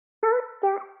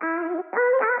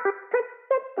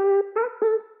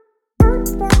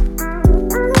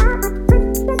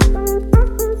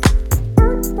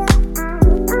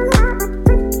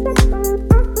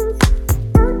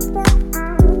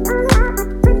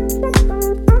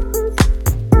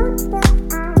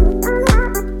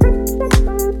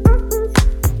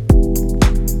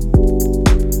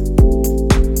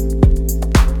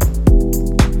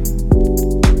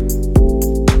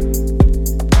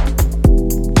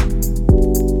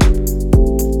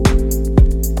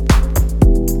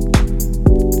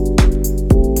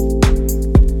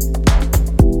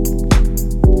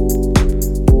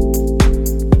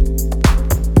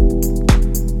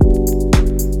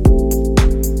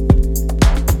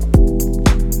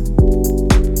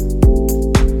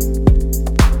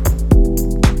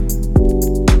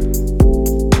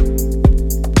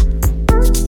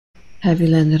Have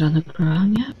you landed on the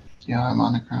ground yet? Yeah, I'm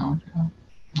on the ground. Yeah.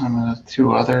 I'm with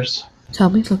two others.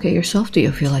 Tell me, look at yourself. Do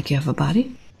you feel like you have a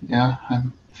body? Yeah,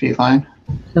 I'm feline.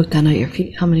 Look down at your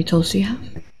feet. How many toes do you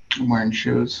have? I'm wearing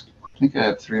shoes. I think I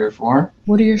have 3 or 4.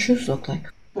 What do your shoes look like?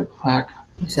 They're black.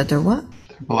 You said they're what?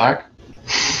 They're black.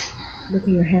 Look at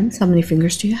your hands. How many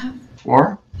fingers do you have?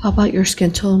 4. How about your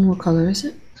skin tone? What color is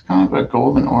it? It's kind of a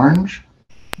golden orange.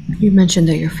 You mentioned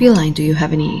that you're feline. Do you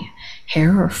have any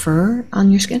hair or fur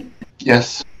on your skin?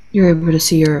 Yes. You're able to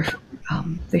see your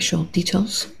facial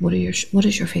details. What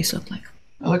does your face look like?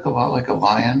 I look a lot like a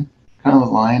lion. Kind of a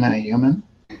lion and a human.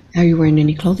 Are you wearing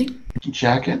any clothing?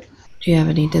 Jacket. Do you have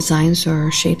any designs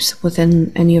or shapes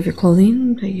within any of your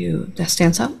clothing that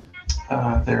stands out?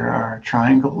 There are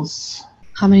triangles.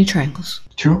 How many triangles?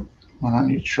 2. 1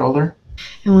 on each shoulder.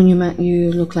 And when you meant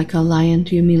you look like a lion,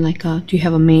 do you mean do you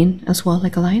have a mane as well,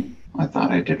 like a lion? I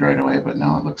thought I did right away, but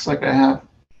now it looks like I have.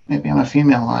 Maybe I'm a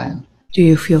female lion. Do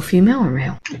you feel female or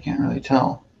male? I can't really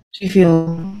tell. Do you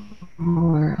feel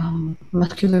more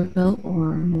muscular built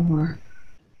or more...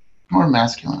 More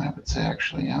masculine, I would say,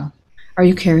 actually, yeah. Are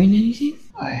you carrying anything?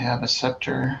 I have a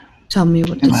scepter. Tell me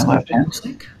what in my left hand. Looks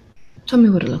like. Tell me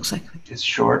what it looks like. It's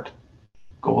short,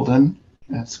 golden,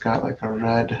 and it's got like a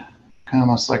red, kind of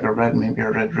almost like a red, maybe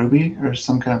a red ruby, or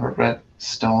some kind of a red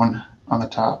stone on the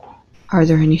top. Are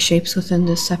there any shapes within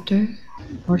this scepter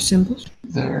or symbols?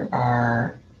 There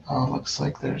are, looks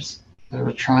like there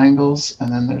are triangles,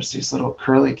 and then there's these little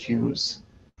curly cues,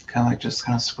 kind of like just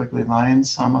kind of squiggly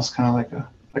lines, almost kind of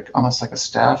almost like a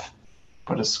staff,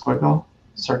 but a squiggle,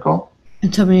 circle.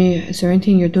 And tell me, is there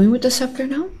anything you're doing with the scepter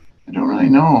now? I don't really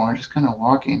know. I'm just kind of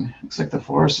walking. Looks like the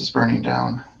forest is burning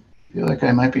down. I feel like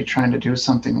I might be trying to do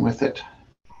something with it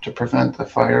to prevent the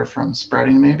fire from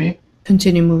spreading, maybe.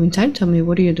 Continue moving time. Tell me,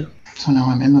 what do you do? So now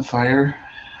I'm in the fire.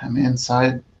 I'm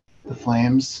inside the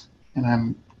flames, and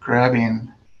I'm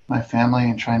grabbing my family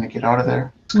and trying to get out of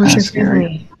there. It's Where's kind your of scary.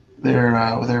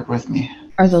 family? They're with me.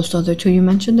 Are those the other 2 you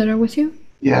mentioned that are with you?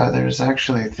 Yeah, there's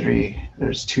actually 3.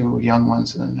 There's 2 young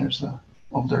ones, and then there's a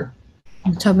older.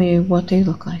 And tell me what they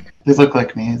look like. They look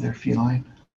like me. They're feline,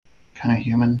 kind of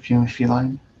human,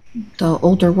 feline. The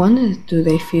older one, do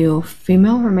they feel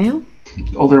female or male?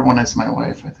 The older one is my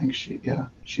wife. I think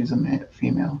she's a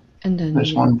female. And then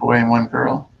There's 1 boy and 1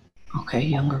 girl. Okay,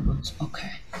 younger ones.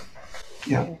 Okay.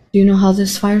 Yeah. Do you know how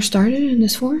this fire started in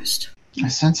this forest? I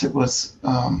sense it was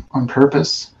on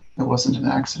purpose. It wasn't an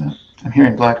accident. I'm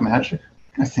hearing black magic.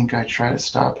 I think I try to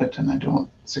stop it and I don't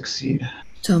succeed.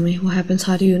 Tell me, what happens?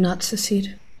 How do you not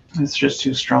succeed? It's just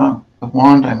too strong. The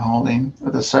wand I'm holding,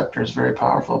 the scepter is very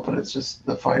powerful, but it's just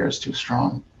the fire is too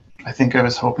strong. I think I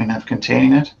was hoping of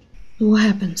containing it. What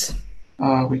happens?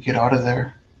 We get out of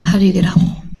there. How do you get out?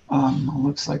 It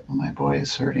looks like my boy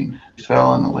is hurting. He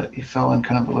fell in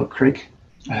kind of a little creek.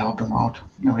 I help him out.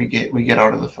 And we get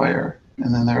out of the fire.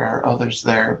 And then there are others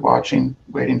there watching,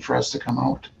 waiting for us to come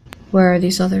out. Where are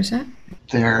these others at?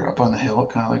 They're up on the hill,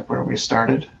 kind of like where we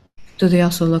started. Do they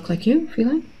also look like you,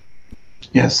 feline?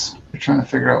 Yes. We're trying to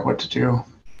figure out what to do.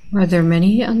 Are there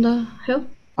many on the hill?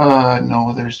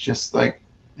 No, there's just like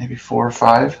maybe 4 or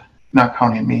 5, not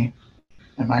counting me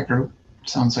and my group.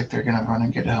 Sounds like they're gonna run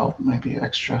and get help, maybe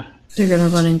extra. They're gonna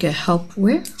run and get help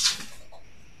where?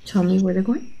 Tell me where they're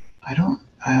going.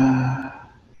 I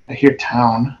hear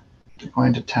town. They're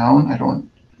going to town.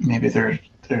 Maybe they're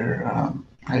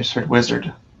I just heard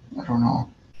wizard. I don't know.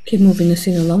 Keep moving the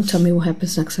scene along. Tell me what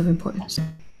happens next of importance.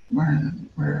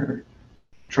 We're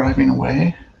driving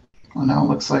away. Well, now it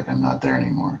looks like I'm not there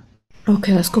anymore.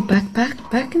 Okay, let's go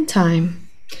back in time.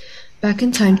 Back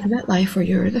in time to that life where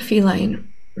you're the feline,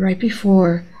 right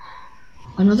before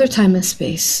another time and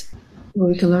space where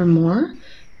we can learn more.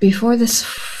 Before this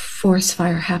forest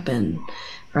fire happened,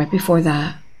 right before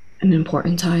that, an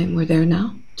important time. We're there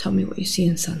now. Tell me what you see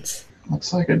and sense.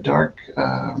 Looks like a dark,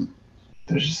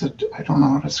 there's just I don't know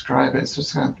how to describe it. It's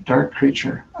just a dark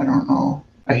creature. I don't know.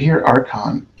 I hear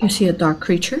Archon. You see a dark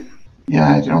creature? Yeah,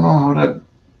 I don't know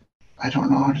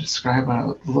how to describe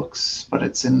how it looks, but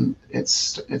it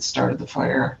started the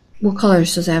fire. What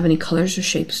colors? Does it have any colors or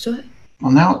shapes to it?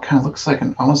 Well, now it kind of looks like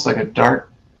almost like a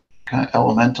dark kind of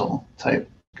elemental type,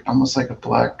 almost like a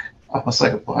black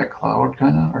cloud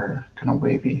or kind of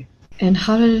wavy. And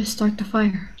how did it start the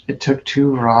fire? It took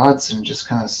 2 rods and just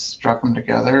kind of struck them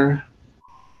together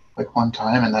like one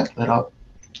time, and that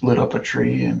lit up a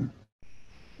tree and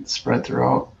it spread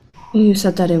throughout. You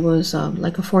said that it was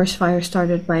like a forest fire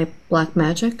started by black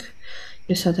magic.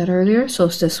 You said that earlier. So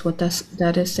is this what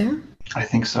that is there? I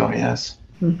think so, yes.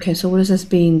 Okay, so what does this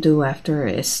being do after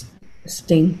it starts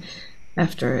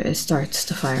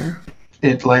the fire?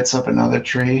 It lights up another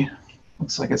tree.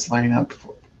 Looks like it's lighting up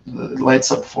It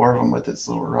lights up 4 of them with its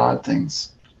little rod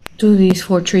things. Do these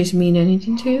 4 trees mean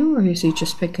anything to you, or is he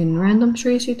just picking random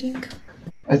trees, you think?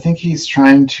 I think he's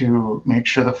trying to make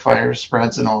sure the fire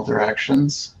spreads in all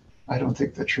directions. I don't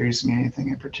think the trees mean anything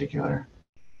in particular.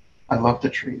 I love the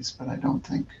trees, but I don't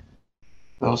think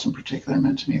those in particular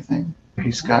meant anything.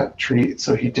 He's got trees,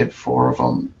 so he did 4 of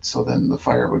them, so then the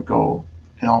fire would go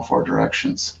in all 4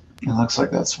 directions. It looks like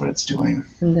that's what it's doing.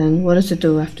 And then what does it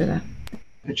do after that?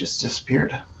 It just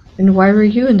disappeared. And why were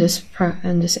you in this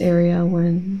area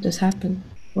when this happened?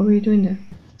 What were you doing there?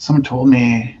 Someone told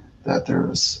me that there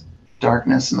was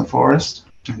darkness in the forest,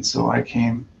 and so I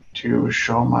came to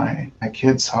show my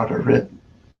kids how to rid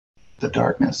the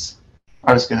darkness.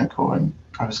 I was going to go and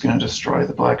I was going to destroy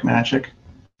the black magic.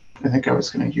 I think I was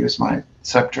going to use my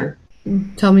scepter.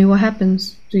 Tell me what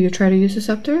happens. Do you try to use the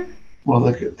scepter? Well,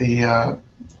 the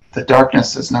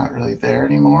darkness is not really there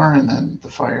anymore, and then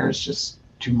the fire is just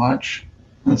too much.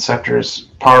 And the scepter is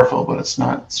powerful, but it's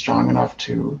not strong enough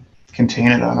to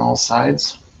contain it on all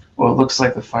sides. Well, it looks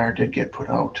like the fire did get put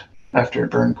out after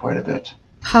it burned quite a bit.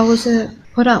 How was it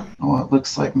put out? Well, it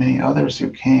looks like many others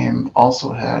who came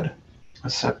also had a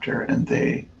scepter, and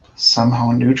they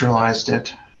somehow neutralized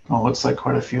it. Well, it looks like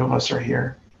quite a few of us are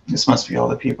here. This must be all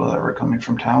the people that were coming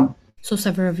from town. So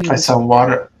several of you. I saw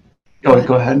water. Oh,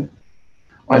 go ahead.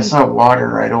 Well, I saw water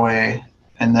right away,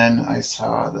 and then I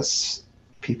saw this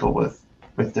people with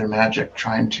their magic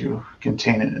trying to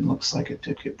contain it, and looks like it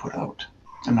did get put out.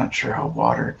 I'm not sure how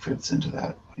water fits into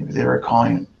that. Maybe they were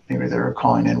calling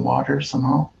in water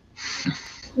somehow.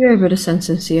 You're able to sense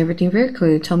and see everything very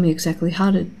clearly. Tell me exactly how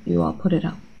did you all put it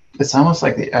out? It's almost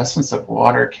like the essence of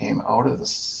water came out of the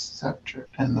scepter,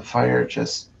 and the fire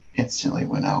just instantly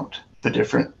went out. The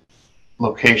different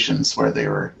locations where they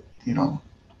were,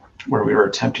 where we were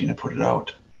attempting to put it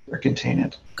out or contain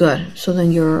it. Good. So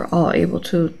then you're all able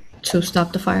to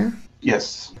stop the fire?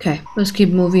 Yes. Okay, let's keep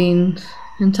moving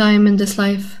in time in this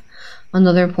life.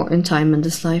 Another important time in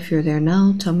this life. You're there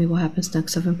now. Tell me what happens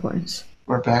next of importance.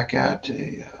 We're back at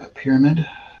a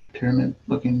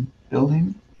pyramid-looking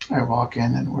building. I walk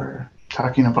in and we're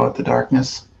talking about the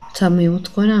darkness. Tell me what's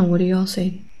going on. What are you all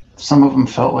saying? Some of them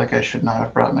felt like I should not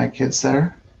have brought my kids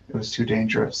there. It was too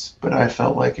dangerous. But I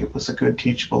felt like it was a good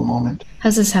teachable moment.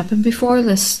 Has this happened before?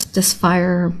 This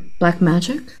fire black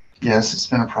magic? Yes, it's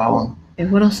been a problem.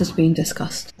 And what else is being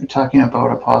discussed? We're talking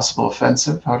about a possible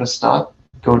offensive, how to stop.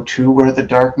 Go to where the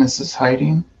darkness is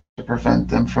hiding to prevent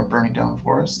them from burning down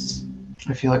forests.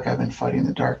 I feel like I've been fighting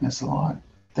the darkness a lot.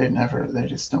 They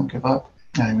just don't give up.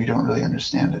 And we don't really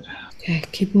understand it. Okay,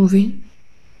 keep moving.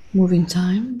 Moving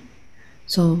time.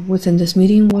 So within this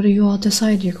meeting, what do you all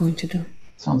decide you're going to do?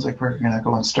 Sounds like we're going to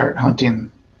go and start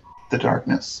hunting the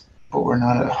darkness. But we're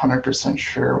not 100%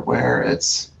 sure where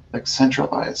it's like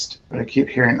centralized. But I keep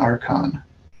hearing Archon.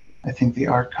 I think the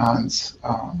Archons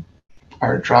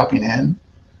are dropping in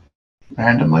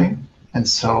randomly. And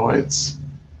so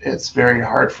it's very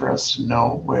hard for us to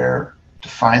know where to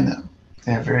find them.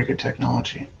 They have very good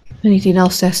technology. Anything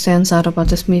else that stands out about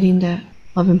this meeting that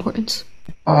of importance?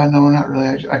 No, not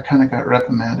really. I kind of got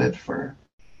reprimanded for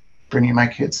bringing my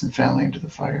kids and family into the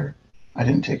fire. I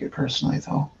didn't take it personally,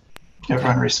 though.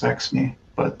 Everyone respects me,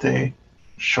 but they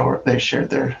shared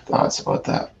their thoughts about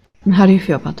that. And how do you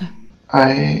feel about that?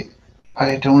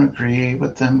 I don't agree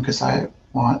with them because I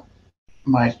want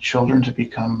my children to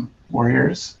become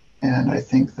warriors. And I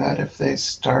think that if they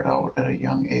start out at a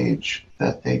young age,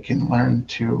 that they can learn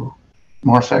to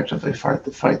more effectively fight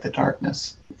the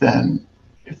darkness than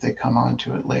if they come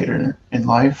onto it later in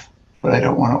life. But I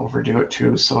don't want to overdo it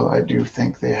too, so I do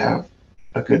think they have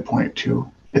a good point too.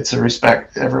 It's a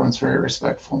respect. Everyone's very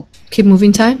respectful. Keep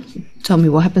moving time. Tell me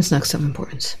what happens next of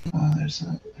importance.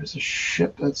 There's a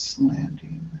ship that's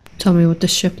landing. Tell me what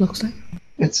this ship looks like.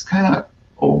 It's kind of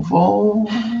oval,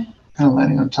 kind of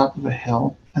landing on top of a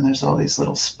hill, and there's all these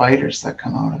little spiders that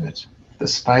come out of it. The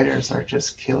spiders are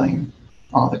just killing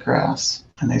all the grass,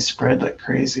 and they spread like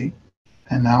crazy.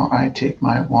 And now I take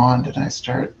my wand and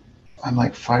I'm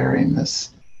like firing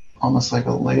this almost like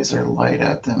a laser light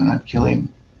at them, and I'm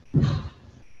killing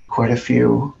quite a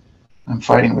few. I'm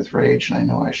fighting with rage, and I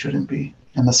know I shouldn't be.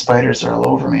 And the spiders are all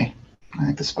over me. I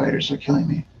think the spiders are killing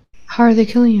me. How are they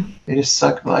killing you? They just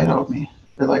suck light out of me.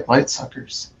 They're like light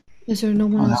suckers. Is there no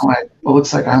one else? It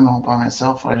looks like I'm all by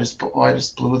myself. I just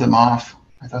blew them off.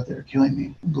 I thought they were killing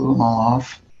me. I blew them all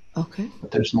off. Okay.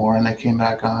 But there's more, and they came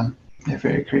back on. They're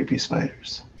very creepy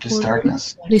spiders. Just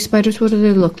darkness. These spiders, what do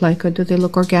they look like? Or do they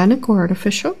look organic or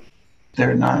artificial?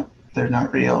 They're not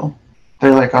real.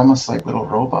 They're like almost like little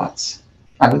robots.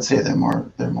 I would say they're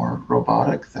more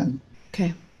robotic than.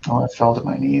 Okay. Oh, I fell to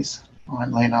my knees while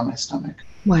I'm laying on my stomach.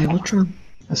 Why? What's wrong?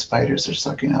 the spiders are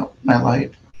sucking out my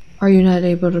light. Are you not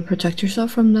able to protect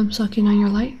yourself from them sucking on your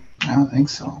light? I don't think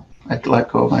so. I'd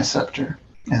let go of my scepter,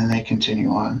 and then they continue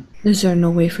on. Is there no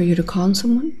way for you to call on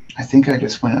someone? I think I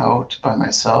just went out by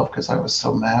myself because I was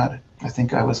so mad. I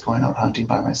think I was going out hunting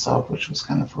by myself, which was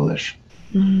kind of foolish.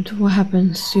 And what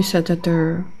happens? You said that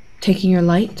they're taking your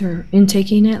light, they're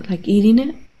intaking it, like eating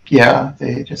it? Yeah,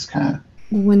 they just kind of...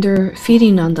 When they're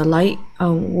feeding on the light,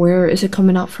 where is it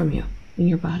coming out from you in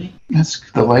your body?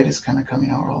 The light is kind of coming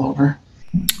out all over.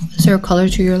 Is there a color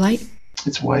to your light?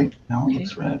 It's white. No, it Okay.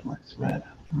 looks red. It's red.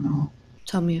 I don't know.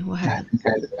 Tell me what Yeah,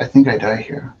 happened. I think I die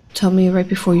here. Tell me right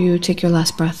before you take your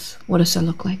last breath. What does that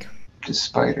look like? Just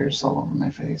spiders all over my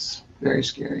face. Very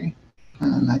scary.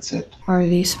 And then that's it. Are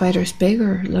these spiders big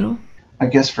or little? I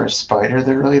guess for a spider,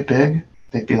 they're really big.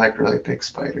 They'd be like really big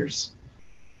spiders,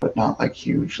 but not like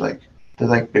huge. Like they're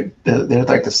like big. They're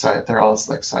like the size. They're all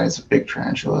like size of big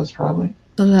tarantulas, probably.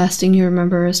 The last thing you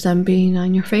remember is them being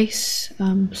on your face,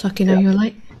 sucking on your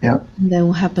light. Yep. And then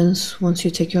what happens once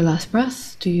you take your last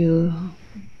breath? Do you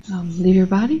leave your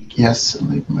body? Yes, I'm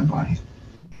leaving my body.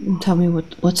 And tell me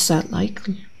what's that like?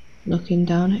 Looking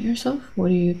down at yourself.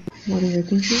 What are you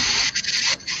thinking?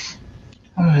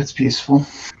 Oh, it's peaceful.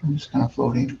 I'm just kind of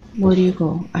floating. Where do you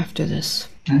go after this?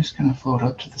 I just kind of float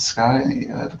up to the sky.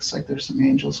 It looks like there's some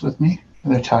angels with me.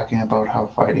 They're talking about how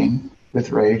fighting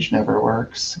with rage never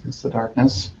works against the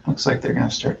darkness. Looks like they're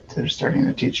starting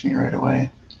to teach me right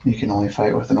away. You can only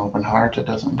fight with an open heart. It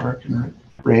doesn't work, and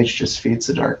rage just feeds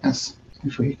the darkness.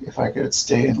 If I could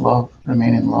stay in love,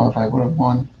 remain in love, I would have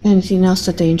won. Anything else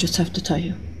that the angels have to tell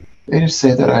you? They just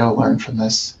say that I will learn from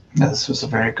this. That this was a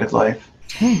very good life.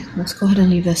 Okay, let's go ahead and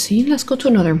leave this scene. Let's go to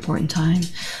another important time.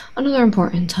 Another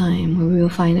important time where we will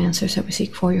find answers that we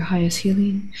seek for your highest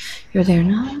healing. You're there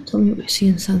now. Tell me what you see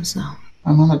and sense now.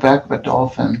 I'm on the back of a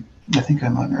dolphin. I think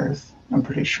I'm on Earth. I'm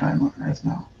pretty sure I'm on Earth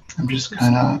now. I'm just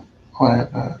kind of...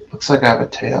 looks like I have a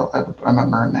tail. I'm a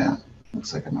merman.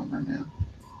 Looks like I'm a merman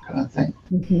kind of thing.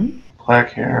 Mm-hmm.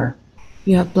 Black hair.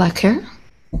 You have black hair?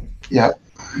 Yep.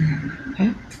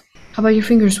 Okay. How about your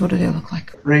fingers? What do they look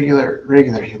like?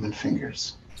 Regular human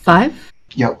fingers. 5?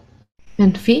 Yep.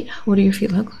 And feet? What do your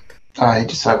feet look like? I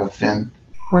just have a fin.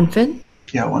 One fin?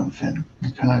 Yeah, one fin.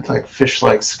 Kind of like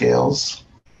fish-like scales.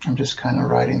 I'm just kind of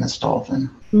riding this dolphin.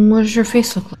 And what does your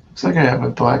face look like? Looks like I have a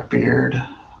black beard.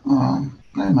 I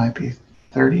might be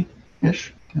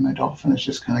 30-ish. And my dolphin is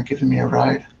just kind of giving me a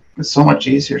ride. It's so much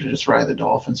easier to just ride the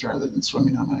dolphins rather than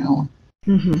swimming on my own.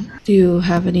 Mm-hmm. Do you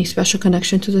have any special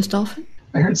connection to this dolphin?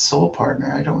 I heard soul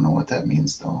partner. I don't know what that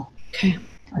means, though. Okay.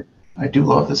 I do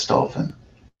love this dolphin.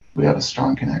 We have a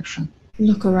strong connection.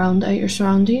 Look around at your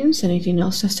surroundings. Anything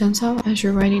else that stands out as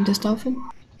you're riding this dolphin?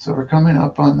 So we're coming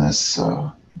up on this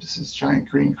giant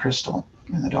green crystal,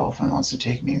 and the dolphin wants to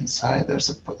take me inside. There's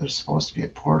supposed to be a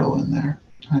portal in there.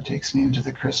 It takes me into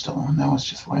the crystal, and now it's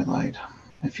just white light.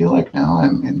 I feel like now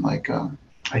I'm in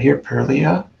I hear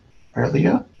Perlia,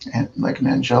 and like an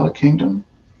angelic kingdom.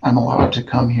 I'm allowed to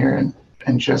come here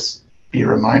and just be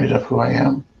reminded of who I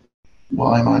am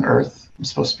while I'm on Earth. I'm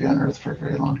supposed to be on Earth for a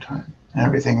very long time. And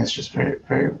everything is just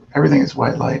everything is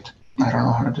white light. I don't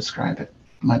know how to describe it.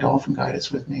 My dolphin guide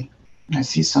is with me. And I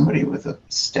see somebody with a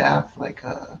staff, I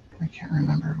can't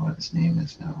remember what his name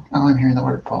is now. Now I'm hearing the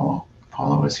word Apollo.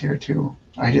 Apollo is here too.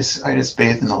 I just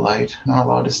bathe in the light. I'm not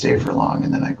allowed to stay for long,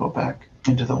 and then I go back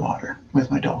into the water with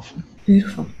my dolphin.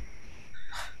 Beautiful.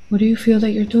 What do you feel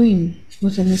that you're doing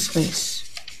within this space?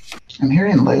 I'm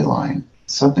hearing ley line,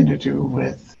 something to do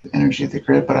with the energy of the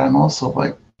grid, but I'm also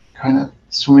kind of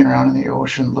swimming around in the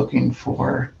ocean looking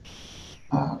for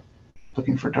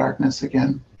darkness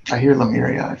again. I hear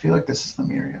Lemuria. I feel like this is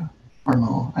Lemuria or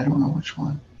Mo. I don't know which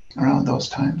one. Around those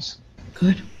times.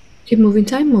 Good. Keep moving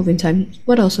time.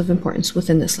 What else of importance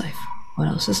within this life? What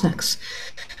else is next?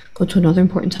 Go to another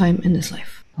important time in this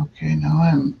life. Okay, now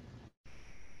I'm...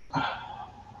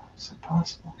 is it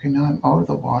possible? Okay, now I'm out of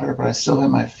the water, but I still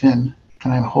have my fin,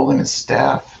 and I'm holding a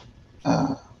staff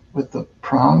with the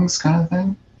prongs kind of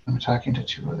thing. I'm talking to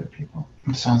 2 other people.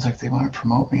 It sounds like they want to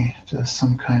promote me to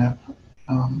some kind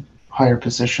of higher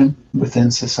position within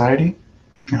society,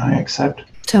 and I accept.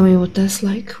 Tell me what that's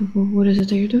like. What is it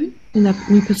that you're doing in that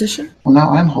new position? Well,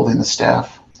 now I'm holding the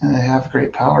staff, and they have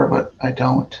great power, but I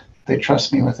don't. They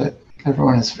trust me with it.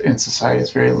 Everyone in society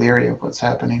is very leery of what's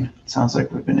happening. It sounds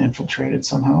like we've been infiltrated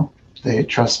somehow. They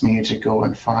trust me to go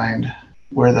and find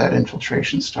where that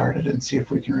infiltration started and see if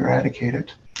we can eradicate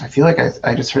it. I feel like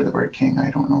I just heard the word king.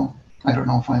 I don't know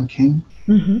if I'm king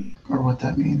or what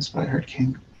that means, but I heard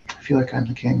king. I feel like I'm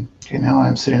the king. Okay, now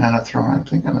I'm sitting on a throne.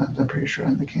 I'm pretty sure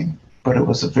I'm the king. But it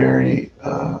was a very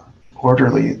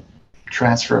orderly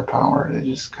transfer of power. They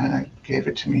just kind of gave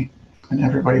it to me, and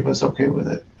everybody was okay with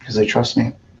it because they trust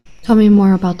me. Tell me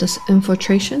more about this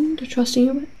infiltration they're trusting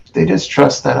you with. They just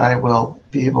trust that I will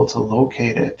be able to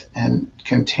locate it and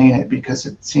contain it because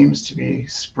it seems to be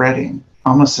spreading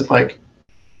almost like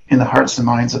in the hearts and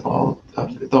minds of all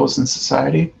of those in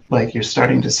society. Like you're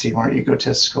starting to see more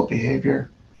egotistical behavior,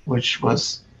 which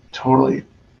was totally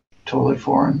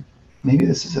foreign. Maybe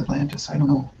this is Atlantis. I don't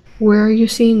know. Where are you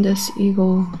seeing this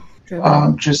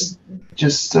ego-driven?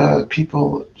 Just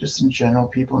people, just in general,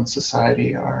 people in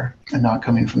society are not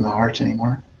coming from the heart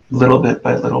anymore. Little bit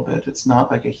by little bit. It's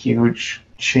not like a huge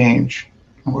change.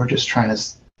 We're just trying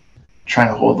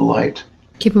to hold the light.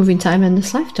 Keep moving time in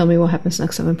this life. Tell me what happens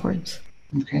next of importance.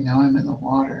 Okay, now I'm in the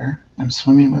water. I'm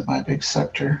swimming with my big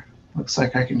scepter. Looks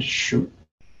like I can shoot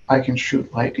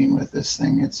lightning with this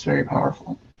thing. It's very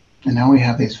powerful. And now we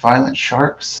have these violent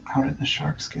sharks. How did the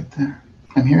sharks get there?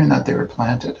 I'm hearing that they were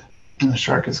planted. And the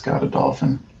shark has got a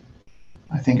dolphin.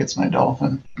 I think it's my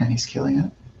dolphin, and he's killing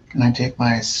it. And I take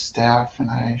my staff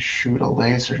and I shoot a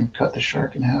laser and cut the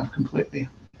shark in half completely.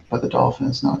 But the dolphin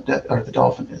is not dead, or the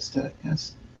dolphin is dead,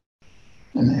 yes.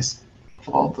 And they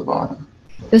fall to the bottom.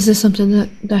 Is this something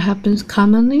that happens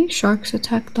commonly? Sharks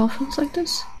attack dolphins like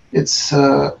this? It's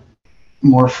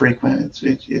more frequent.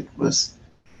 It was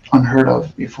unheard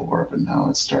of before, but now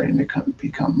it's starting to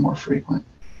become more frequent.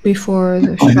 Before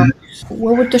the sharks,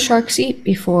 what would the sharks eat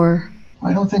before?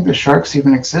 I don't think the sharks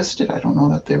even existed. I don't know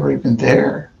that they were even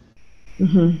there.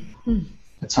 Mm-hmm.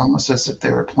 It's almost as if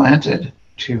they were planted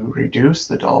to reduce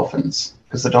the dolphins,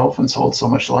 because the dolphins hold so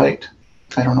much light.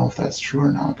 I don't know if that's true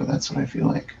or not, but that's what I feel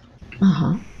like.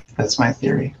 Uh-huh. That's my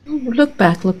theory. Look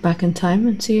back in time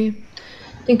and see.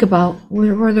 Think about,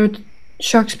 were there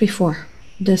sharks before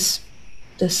this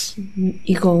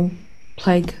ego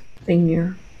plague thing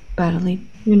you're battling?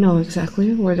 You know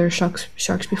exactly. Were there sharks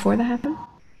before that happened?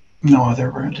 No,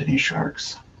 there weren't any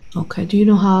sharks. Okay. Do you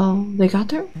know how they got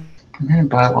there? I'm hearing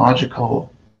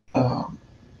biological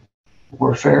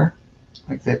warfare,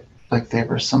 like they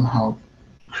were somehow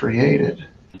created,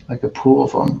 like a pool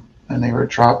of them, and they were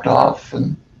dropped off,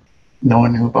 and no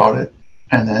one knew about it.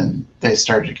 And then they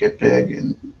started to get big,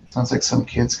 and it sounds like some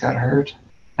kids got hurt,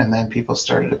 and then people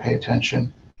started to pay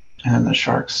attention, and then the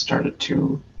sharks started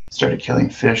killing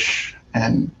fish.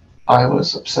 And I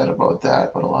was upset about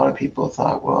that, but a lot of people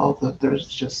thought, well,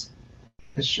 it's just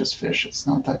fish. It's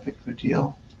not that big of a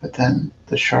deal. But then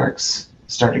the sharks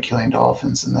started killing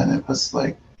dolphins, and then it was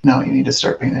like, no, you need to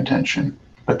start paying attention.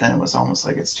 But then it was almost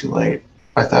like it's too late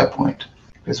at that point,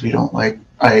 because we don't like.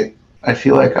 I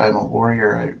feel like I'm a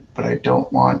warrior, but I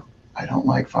don't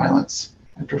like violence.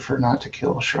 I prefer not to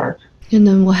kill a shark. And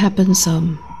then what happens?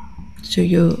 So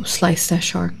you slice that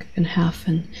shark in half,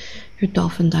 and your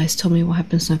dolphin dies. Tell me what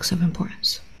happens next of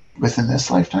importance. Within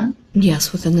this lifetime?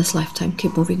 Yes, within this lifetime.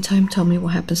 Keep moving time. Tell me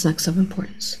what happens next of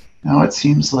importance. Now it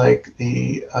seems like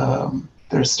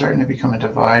there's starting to become a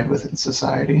divide within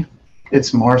society.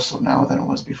 It's more so now than it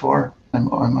was before.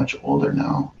 I'm much older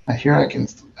now. I hear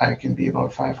I can be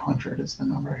about 500 is the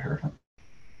number I heard of.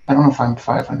 I don't know if I'm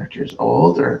 500 years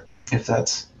old or if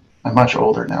I'm much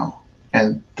older now.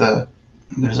 And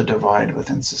there's a divide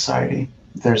within society.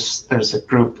 There's a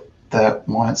group that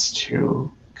wants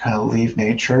to kind of leave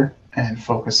nature and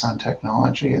focus on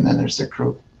technology, and then there's a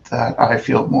group that I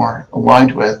feel more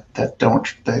aligned with that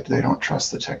they don't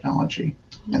trust the technology,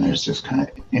 and there's just kind of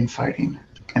infighting.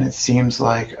 And it seems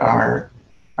like our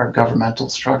governmental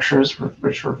structures,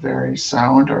 which were very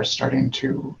sound, are starting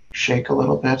to shake a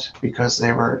little bit because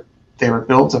they were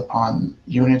built upon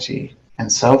unity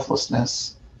and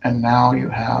selflessness, and now you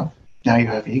have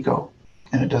ego,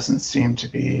 and it doesn't seem to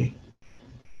be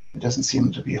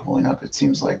holding up. It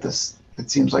seems like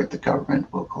the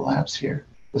government will collapse here.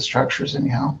 The structures,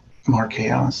 anyhow, more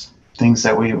chaos. Things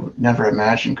that we would never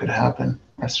imagine could happen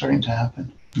are starting to happen.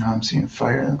 Now I'm seeing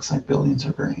fire. It looks like buildings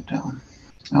are burning down.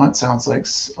 Now it sounds like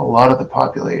a lot of the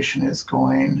population is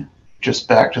going just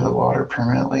back to the water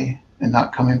permanently and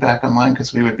not coming back online,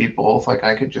 because we would be both. Like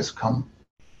I could just come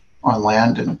on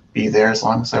land and be there as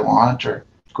long as I want, or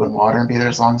go in water and be there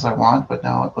as long as I want. But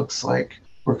now it looks like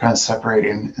we're kind of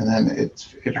separating, and then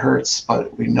it hurts.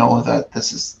 But we know that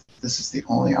this is the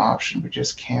only option.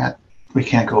 We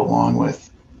can't go along with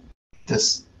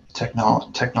this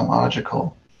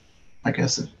technological, I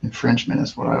guess, infringement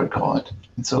is what I would call it.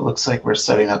 And so it looks like we're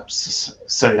setting up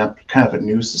kind of a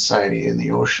new society in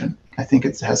the ocean. I think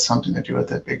it has something to do with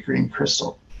that big green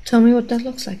crystal. Tell me what that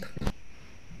looks like.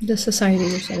 The society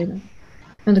you're setting up,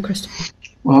 and the crystal.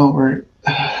 Well,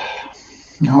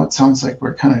 now it sounds like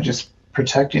we're kind of just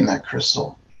protecting that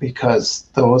crystal, because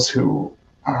those who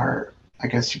are I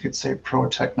guess you could say,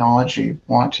 pro-technology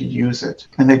want to use it.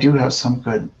 And they do have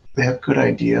they have good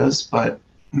ideas, but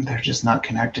they're just not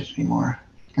connected anymore.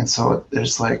 And so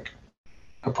there's like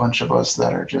a bunch of us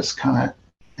that are just kind of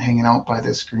hanging out by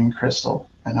this green crystal.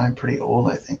 And I'm pretty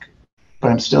old, I think,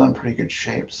 but I'm still in pretty good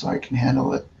shape, so I can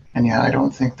handle it. And yeah, I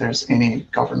don't think there's any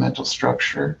governmental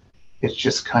structure. It's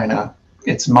just kind of,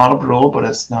 it's mob rule, but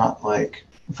it's not like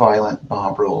violent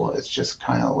mob rule. It's just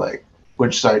kind of like,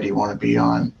 which side do you want to be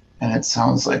on? And it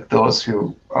sounds like those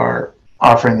who are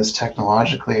offering this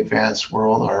technologically advanced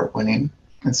world are winning.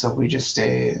 And so we just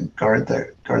stay and guard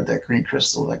that green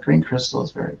crystal. That green crystal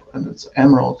is very important. It's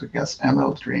emerald, I guess,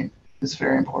 emerald green is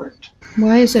very important.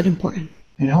 Why is it important?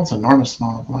 It holds an enormous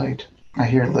amount of light. I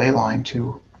hear ley line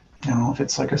too. I don't know if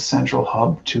it's like a central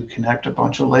hub to connect a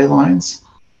bunch of ley lines.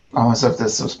 Almost if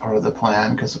this was part of the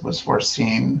plan, because it was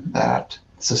foreseen that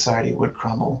society would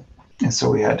crumble. And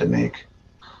so we had to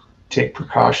take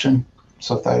precaution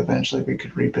so that eventually we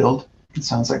could rebuild. It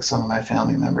sounds like some of my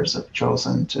family members have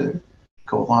chosen to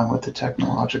go along with the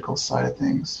technological side of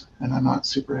things, and I'm not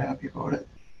super happy about it.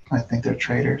 I think they're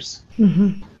traitors.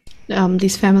 Mm-hmm.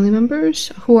 These family members,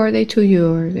 who are they to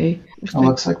you? Are they? It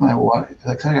looks like my wife.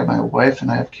 Looks like my wife,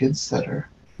 and I have kids that are.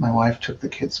 My wife took the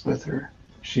kids with her.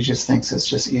 She just thinks it's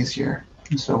just easier,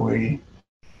 and so we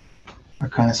are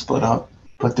kind of split up.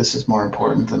 But this is more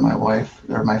important than my wife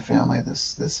or my family.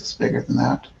 This is bigger than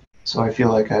that. So I feel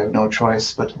like I have no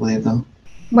choice but to leave them.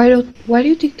 Why do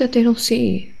you think that they don't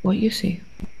see what you see?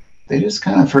 They just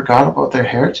kind of forgot about their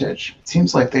heritage. It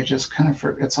seems like they just kind of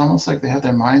it's almost like they had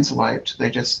their minds wiped.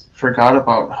 They just forgot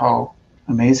about how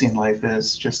amazing life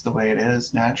is just the way it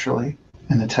is naturally.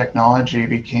 And the technology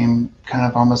became kind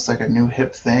of almost like a new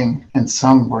hip thing. And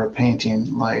some were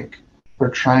painting we're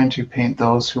trying to paint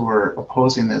those who were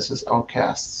opposing this as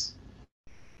outcasts.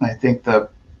 And I think the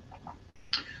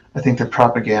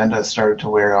propaganda started to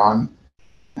wear on,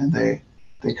 and they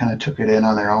kind of took it in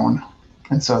on their own.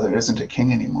 And so there isn't a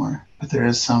king anymore. But there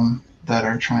is some that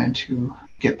are trying to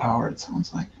get power, it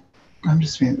sounds like.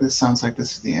 This sounds like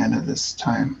this is the end of this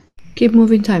time. Keep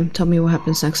moving time. Tell me what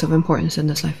happens next of importance in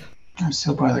this life. I'm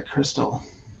still by the crystal.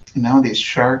 And now these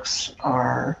sharks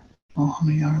are, how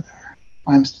many are there?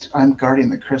 I'm guarding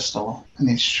the crystal, and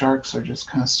these sharks are just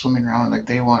kind of swimming around like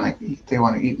they want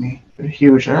to eat me. They're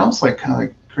huge. They're almost like kind of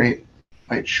like great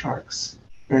white sharks.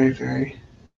 Very, very,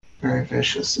 very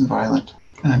vicious and violent.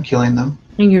 And I'm killing them.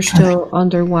 And you're still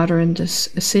underwater in this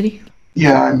city?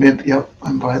 Yeah, I'm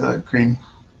by the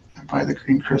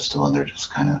green crystal, and they're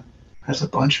just kind of, there's a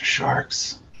bunch of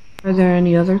sharks. Are there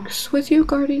any others with you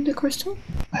guarding the crystal?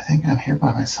 I think I'm here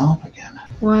by myself again.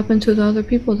 What happened to the other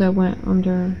people that went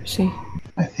undersea?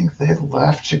 I think they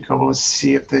left to go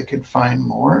see if they could find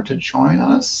more to join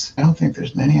us. I don't think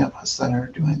there's many of us that are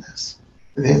doing this.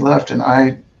 They left, and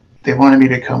they wanted me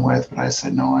to come with, but I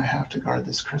said, no, I have to guard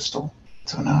this crystal.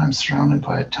 So now I'm surrounded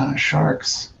by a ton of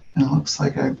sharks, and it looks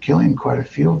like I'm killing quite a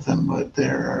few of them, but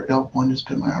one just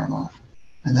bit my arm off,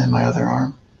 and then my other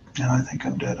arm. And I think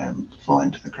I'm dead. I'm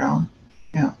falling to the ground.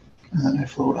 Yeah. And then I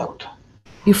float out.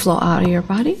 You float out of your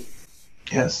body?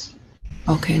 Yes.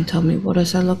 Okay, and tell me, what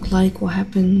does that look like? What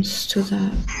happens to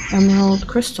that emerald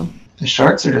crystal? The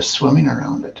sharks are just swimming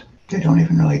around it. They don't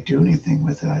even really do anything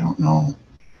with it. I don't know.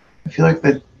 I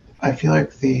feel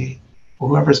like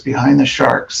whoever's behind the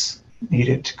sharks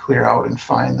needed to clear out and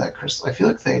find that crystal. I feel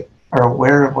like they are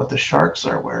aware of what the sharks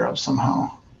are aware of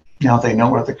somehow. Now they know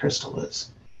where the crystal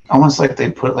is. Almost like they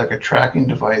put like a tracking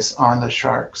device on the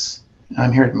sharks.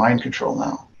 I'm here at mind control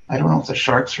now. I don't know if the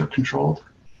sharks are controlled.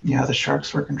 Yeah, the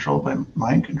sharks were controlled by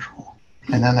mind control.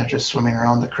 And then they're just swimming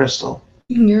around the crystal.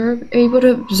 You're able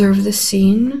to observe the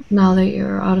scene now that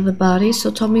you're out of the body.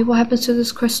 So tell me what happens to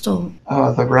this crystal.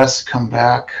 The rest come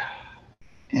back.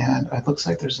 And it looks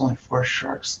like there's only 4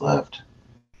 sharks left.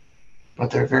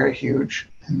 But they're very huge.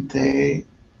 And they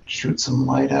shoot some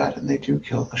light at, and they do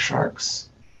kill the sharks.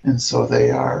 And so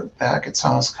they are back. It's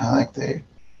almost kind of like they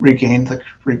regained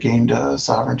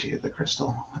sovereignty of the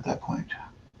crystal at that point.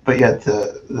 But yet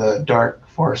the dark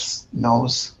force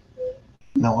knows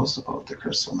about the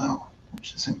crystal now,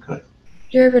 which isn't good.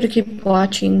 You're able to keep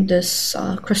watching this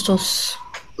crystal's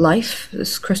life,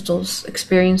 this crystal's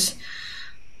experience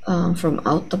from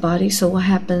out the body. So what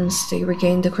happens? They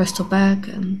regain the crystal back,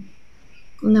 and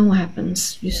then what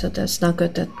happens? You said that's not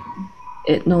good, that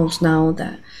it knows now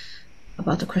that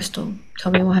about the crystal.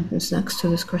 Tell me what happens next to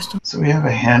this crystal. So we have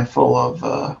a handful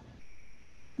of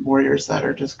warriors that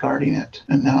are just guarding it,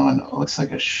 and now it looks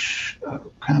like a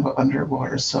kind of an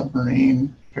underwater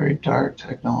submarine, very dark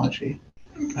technology.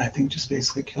 I think just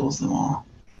basically kills them all.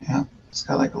 Yeah, it's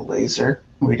got like a laser.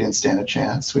 We didn't stand a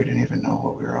chance. We didn't even know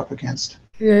what we were up against.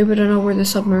 You're able to know where the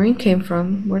submarine came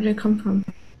from. Where did it come from?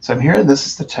 So I'm hearing this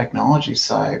is the technology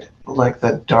side, like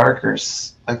the darker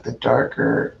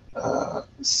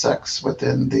sects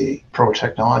within the pro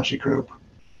technology group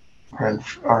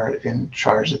are in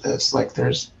charge of this. Like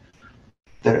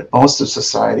most of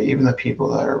society, even the people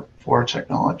that are for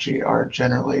technology, are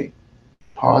generally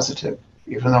positive,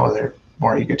 even though they're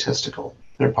more egotistical.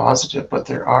 They're positive, but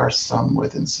there are some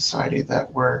within society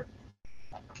that were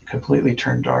completely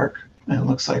turned dark. And it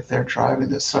looks like they're driving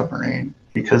this submarine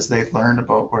because they learned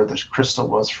about where the crystal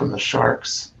was from the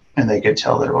sharks, and they could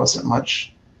tell there wasn't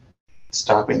much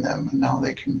stopping them. And now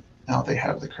they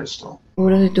have the crystal. What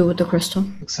do they do with the crystal?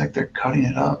 Looks like they're cutting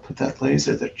it up with that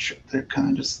laser. They're kind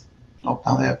of just. Oh,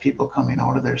 now they have people coming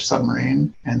out of their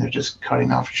submarine, and they're just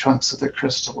cutting off chunks of the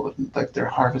crystal, like they're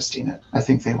harvesting it. I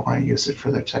think they want to use it for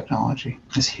their technology.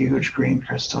 This huge green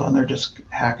crystal, and they're just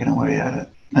hacking away at it.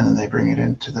 And then they bring it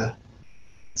into the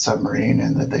submarine,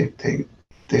 and then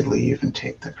they leave and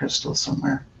take the crystal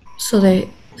somewhere. So they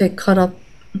cut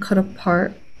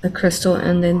apart the crystal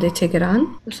and then they take it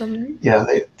on the submarine? Yeah,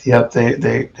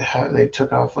 they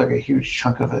took off like a huge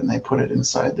chunk of it, and they put it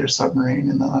inside their submarine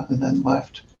and then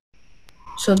left.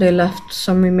 So they left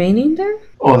some remaining there?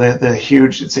 Oh,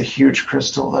 it's a huge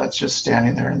crystal that's just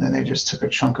standing there, and then they just took a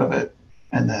chunk of it,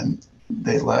 and then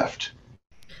they left.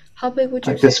 How big would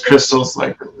you Like say? this crystal's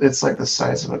it's like the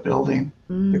size of a building.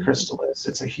 Mm. The crystal is.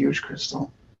 It's a huge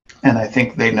crystal. And I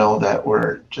think they know that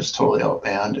we're just totally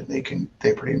outmanned, and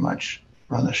they pretty much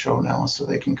run the show now, so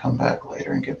they can come back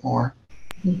later and get more.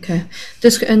 Okay.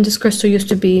 This crystal used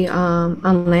to be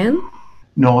on land?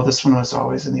 No, this one was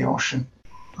always in the ocean.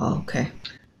 Oh, okay.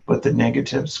 But the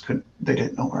negatives they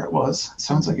didn't know where it was. It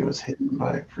sounds like it was hidden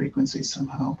by frequency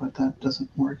somehow, but that doesn't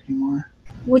work anymore.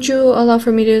 Would you allow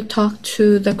for me to talk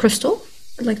to the crystal?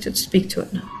 I'd like to speak to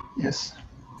it now. Yes.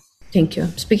 Thank you.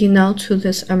 I'm speaking now to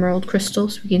this emerald crystal,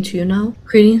 speaking to you now.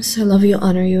 Greetings. I love you,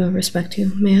 honor you, and respect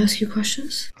you. May I ask you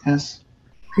questions? Yes.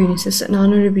 Greetings. It's an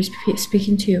honor to be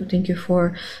speaking to you. Thank you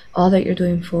for all that you're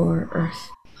doing for Earth.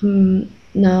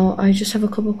 Now, I just have a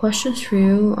couple questions for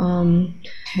you.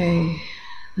 Okay.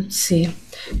 Let's see.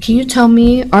 Can you tell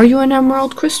me, are you an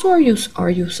emerald crystal or are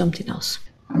you something else?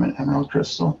 I'm an emerald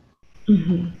crystal.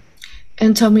 Mm-hmm.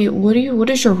 And tell me, what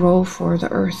is your role for the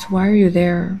Earth? Why are you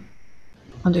there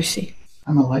undersea?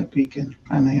 I'm a light beacon.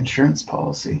 I'm the insurance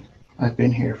policy. I've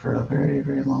been here for a very,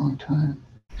 very long time.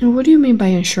 And what do you mean by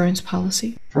insurance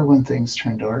policy? For when things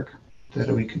turn dark, that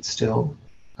we could still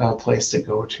have a place to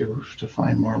go to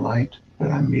find more light. But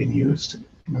I'm being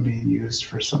used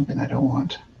for something I don't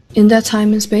want. In that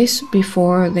time and space,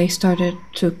 before they started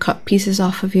to cut pieces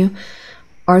off of you,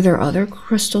 are there other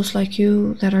crystals like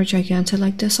you that are gigantic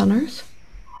like this on Earth?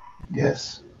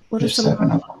 Yes. There's 7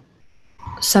 of them.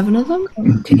 7 of them?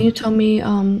 Mm-hmm. Can you tell me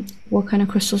what kind of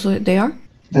crystals they are?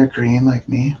 They're green like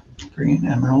me. Green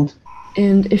emerald.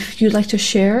 And if you'd like to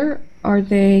share, are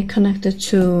they connected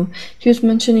to... He was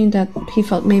mentioning that he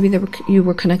felt maybe you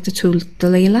were connected to the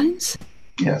ley lines?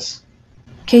 Yes.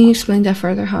 Can you explain that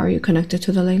further? How are you connected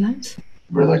to the ley lines?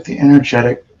 We're like the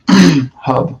energetic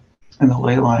hub, and the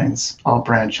ley lines all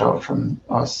branch out from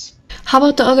us. How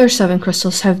about the other 7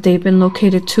 crystals? Have they been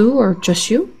located too, or just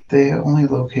you? They only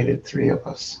located 3 of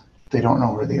us. They don't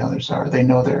know where the others are. They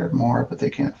know there are more, but they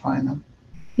can't find them.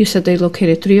 You said they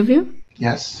located 3 of you?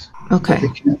 Yes. Okay.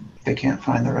 They can't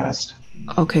find the rest.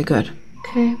 Okay, good.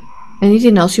 Okay.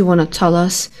 Anything else you want to tell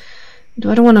us?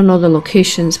 I don't want to know the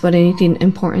locations, but anything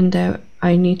important that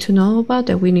I need to know about,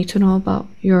 that we need to know about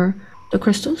the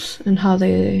crystals and how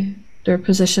their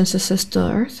positions assist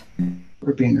the Earth?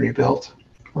 We're being rebuilt.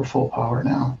 We're full power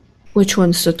now. Which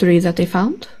one's the 3 that they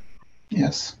found?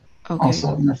 Yes. Okay.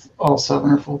 All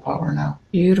seven are full power now.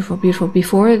 Beautiful, beautiful.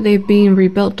 Before they being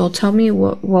rebuilt, though, tell me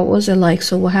what was it like?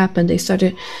 So what happened? They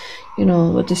started,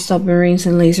 with the submarines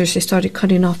and lasers, they started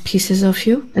cutting off pieces of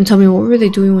you. And tell me, what were they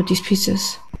doing with these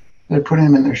pieces? They're putting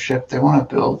them in their ship. They want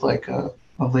to build like a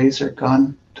laser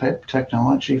gun type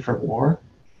technology for war.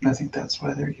 I think that's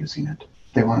why they're using it.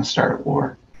 They want to start a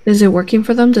war. Is it working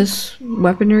for them, this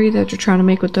weaponry that you're trying to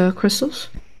make with the crystals?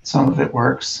 Some of it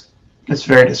works. It's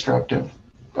very disruptive.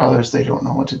 Others, they don't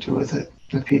know what to do with it.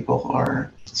 The people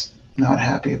are not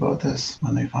happy about this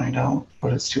when they find out,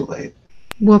 but it's too late.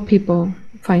 What people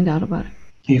find out about it?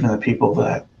 Even the people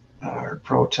that are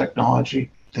pro-technology,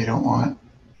 they don't want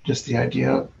just the idea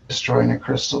of destroying a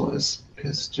crystal is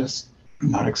just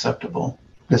not acceptable.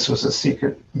 This was a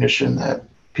secret mission that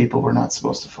people were not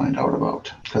supposed to find out about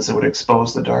because it would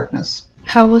expose the darkness.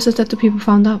 How was it that the people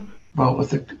found out? Well,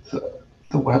 with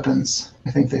the weapons.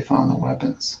 I think they found the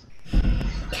weapons.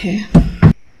 Okay.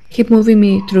 Keep moving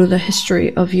me through the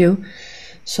history of you.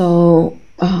 So,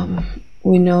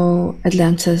 We know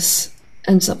Atlantis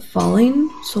ends up falling.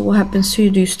 So what happens to you?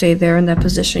 Do you stay there in that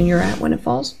position you're at when it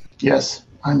falls? Yes,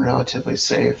 I'm relatively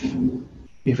safe,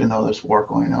 even though there's war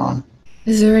going on.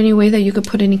 Is there any way that you could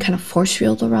put any kind of force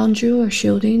field around you or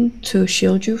shielding to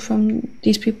shield you from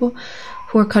these people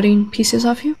who are cutting pieces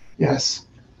off you? Yes,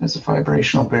 there's a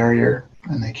vibrational barrier,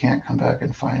 and they can't come back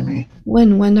and find me.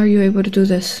 When are you able to do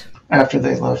this? After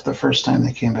they left the first time,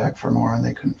 they came back for more, and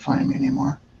they couldn't find me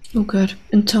anymore. Oh, good.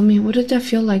 And tell me, what did that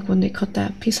feel like when they cut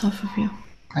that piece off of you?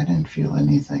 I didn't feel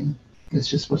anything. It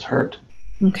just was hurt.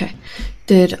 Okay.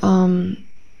 Did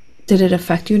it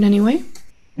affect you in any way?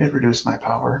 It reduced my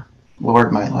power,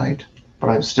 lowered my light, but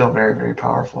I was still very, very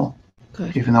powerful.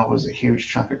 Good. Even though it was a huge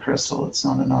chunk of crystal, it's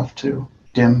not enough to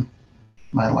dim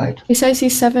my light. Besides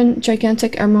these 7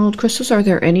 gigantic emerald crystals, are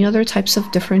there any other types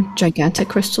of different gigantic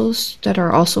crystals that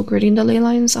are also grading the ley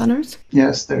lines on Earth?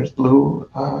 Yes, there's blue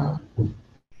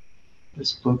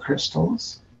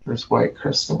crystals, there's white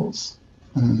crystals,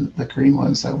 and the green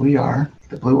ones that we are,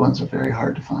 the blue ones are very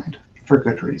hard to find, for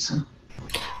good reason.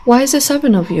 Why is there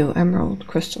 7 of you emerald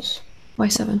crystals? Why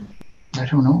 7? I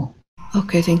don't know.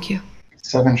 Okay, thank you.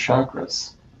 7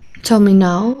 chakras. Tell me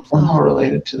now. Somehow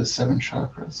related to the 7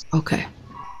 chakras. Okay,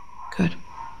 good.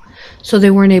 So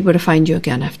they weren't able to find you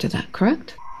again after that,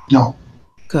 correct? No.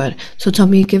 Good. So tell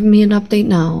me, give me an update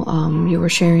now. You were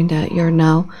sharing that you're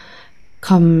now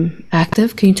come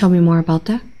active. Can you tell me more about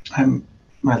that?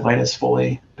 My light is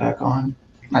fully back on.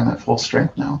 I'm at full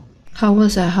strength now. How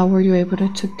was that? How were you able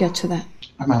to get to that?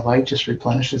 My light just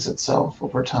replenishes itself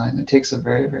over time. It takes a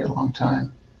very, very long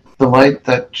time. The light,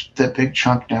 that big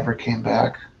chunk never came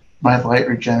back. My light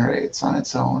regenerates on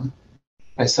its own.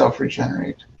 I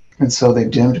self-regenerate. And so they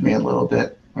dimmed me a little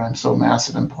bit, but I'm so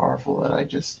massive and powerful that I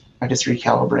just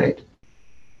recalibrate.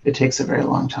 It takes a very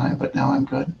long time, but now I'm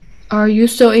good. Are you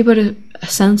still able to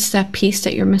sense that piece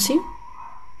that you're missing?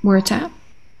 Where it's at?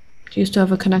 Do you still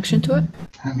have a connection to it?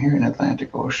 I'm here in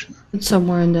Atlantic Ocean. It's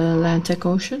somewhere in the Atlantic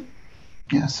Ocean?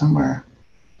 Yeah, somewhere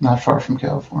not far from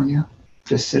California.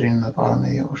 Just sitting in the bottom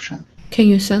of the ocean. Can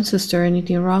you sense, is there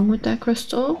anything wrong with that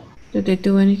crystal? Did they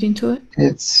do anything to it?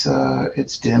 It's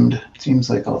dimmed. It seems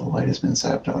like all the light has been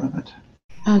zapped out of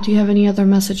it. Do you have any other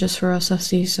messages for us as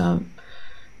these? Are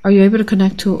you able to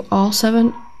connect to all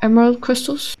 7 emerald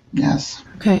crystals? Yes.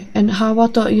 Okay, and how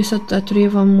about you said that 3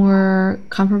 of them were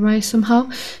compromised somehow?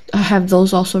 Have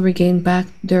those also regained back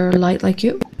their light like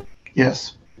you?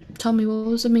 Yes. Tell me, what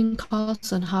was the main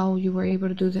cause and how you were able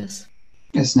to do this?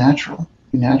 It's natural.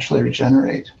 We naturally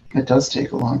regenerate. It does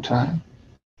take a long time.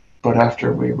 But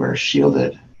after we were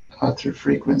shielded through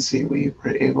frequency, we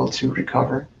were able to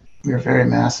recover. We are very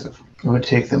massive. It would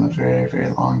take them a very, very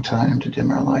long time to dim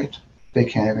our light. They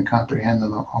can't even comprehend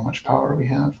how much power we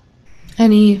have.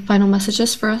 Any final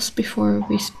messages for us before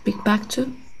we speak back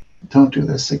to? Don't do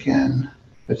this again.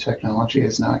 The technology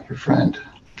is not your friend.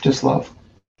 Just love.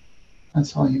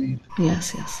 That's all you need.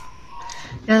 Yes.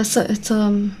 Yeah,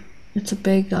 it's a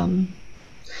big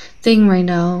thing right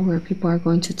now where people are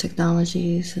going to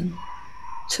technologies and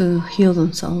to heal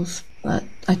themselves. But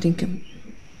I think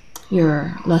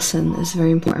your lesson is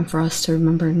very important for us to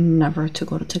remember never to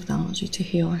go to technology to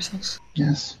heal ourselves.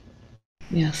 Yes.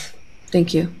 Yes.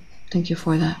 Thank you. Thank you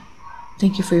for that.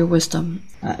 Thank you for your wisdom,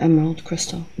 Emerald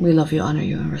Crystal. We love you, honor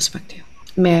you, and respect you.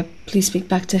 May I please speak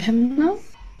back to him now?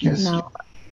 Yes. Now.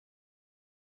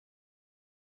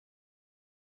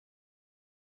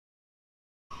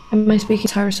 Am I speaking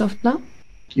to higher self now?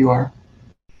 You are.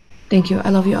 Thank you. I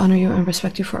love you, honor you, and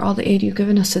respect you for all the aid you've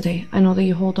given us today. I know that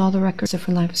you hold all the records of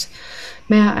different lives.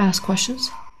 May I ask questions?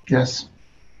 Yes.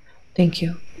 Thank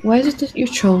you. Why is it that you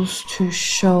chose to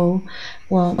show,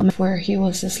 well, where he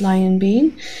was this lion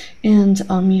being, and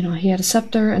he had a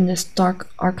scepter and this dark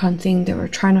archon thing they were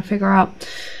trying to figure out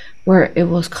where it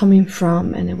was coming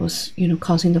from, and it was,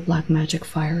 causing the black magic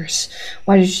fires.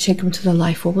 Why did you take him to the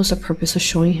life? What was the purpose of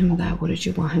showing him that? What did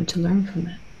you want him to learn from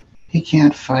it? He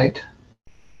can't fight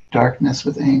darkness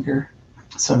with anger.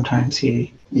 Sometimes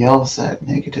he yells at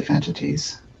negative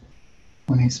entities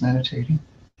when he's meditating,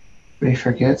 but he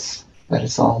forgets that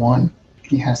it's all one.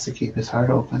 He has to keep his heart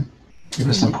open. It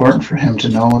was important for him to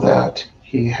know that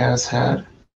he has had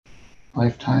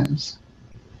lifetimes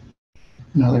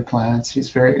in other planets. He's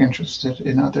very interested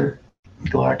in other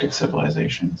galactic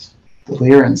civilizations. The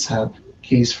Lyrans have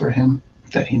keys for him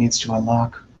that he needs to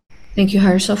unlock. Thank you,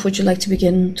 higher self. Would you like to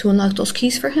begin to unlock those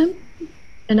keys for him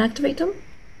and activate them?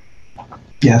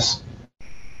 Yes.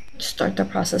 Start the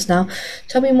process now.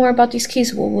 Tell me more about these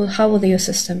keys. How will they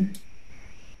assist him?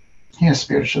 He has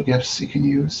spiritual gifts he can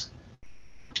use.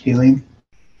 Healing.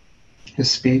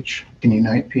 His speech can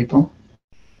unite people.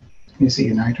 He's a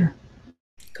uniter.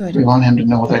 We Good. want him to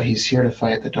know that he's here to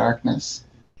fight the darkness,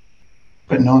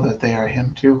 but know that they are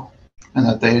him too, and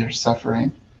that they are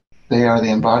suffering. They are the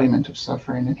embodiment of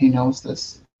suffering, and he knows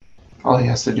this. All he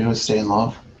has to do is stay in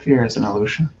love. Fear is an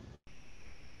illusion.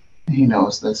 And he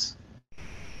knows this.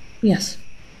 Yes.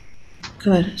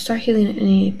 Good. Start healing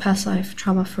any past life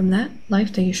trauma from that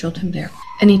life that you showed him there.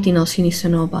 Anything else he needs to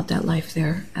know about that life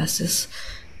there as this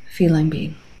feline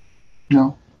being?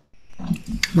 No.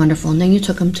 Wonderful. And then you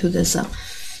took him to this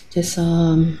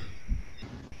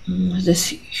this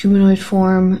humanoid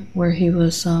form where he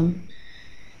was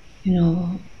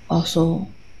also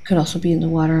could also be in the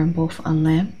water and both on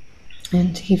land.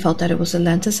 And he felt that it was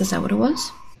Atlantis. Is that what it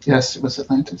was? Yes, it was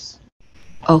Atlantis.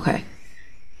 Okay.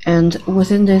 And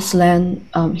within this land,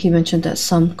 he mentioned that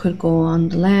some could go on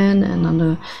the land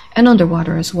and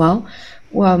underwater as well.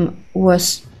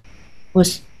 Was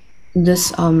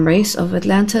this race of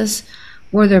Atlantis?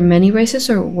 Were there many races,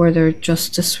 or were there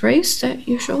just this race that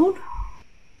you showed?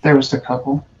 There was a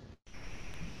couple.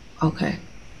 Okay.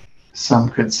 Some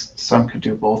could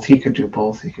do both. He could do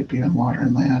both. He could be on water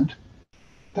and land.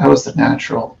 That was the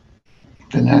natural.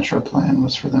 The natural plan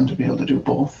was for them to be able to do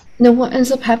both. Now, what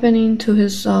ends up happening to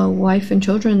his wife and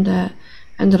children that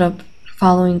ended up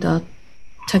following the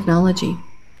technology?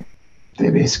 They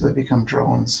basically become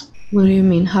drones. What do you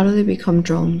mean? How do they become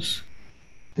drones?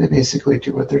 They basically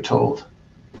do what they're told.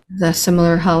 That's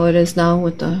similar how it is now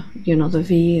with the the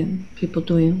V and people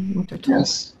doing what they're told.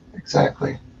 Yes,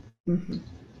 exactly. Mm-hmm.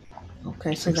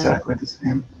 Okay, so exactly the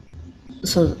same.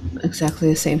 So exactly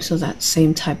the same. So that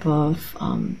same type of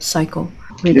cycle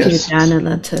repeated Yes. down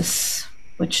Atlantis,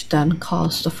 which then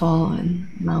caused the fall, and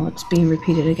now it's being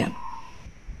repeated again.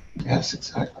 Yes,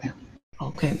 exactly.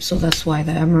 Okay, so that's why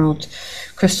the Emerald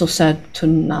Crystal said to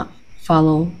not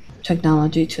follow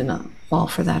technology, to not fall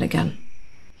for that again.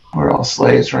 We're all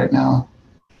slaves right now.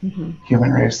 Mm-hmm.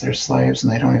 Human race, they're slaves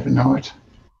and they don't even know it.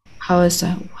 How is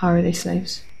that? How are they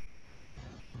slaves?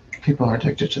 People are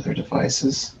addicted to their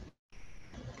devices.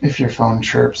 If your phone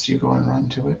chirps, you go and run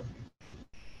to it.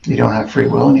 You don't have free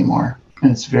will anymore.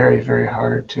 And it's very, very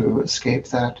hard to escape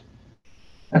that.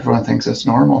 Everyone thinks it's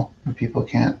normal, but people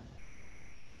can't.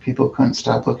 People couldn't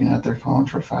stop looking at their phone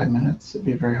for 5 minutes. It'd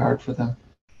be very hard for them.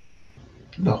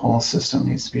 The whole system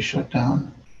needs to be shut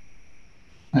down.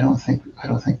 I don't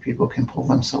think people can pull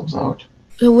themselves out.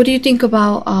 So what do you think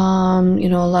about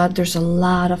there's a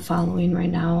lot of following right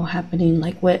now happening,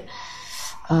 like what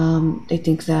they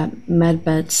think that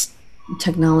medbeds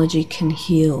technology can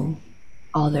heal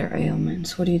all their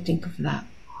ailments. What do you think of that?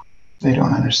 They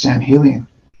don't understand healing.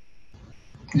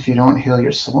 If you don't heal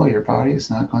your soul, your body is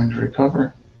not going to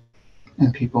recover.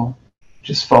 And people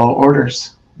just follow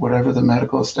orders, whatever the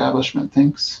medical establishment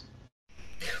thinks.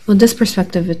 Well, in this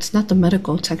perspective, it's not the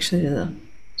medical, it's actually the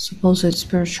supposed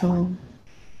spiritual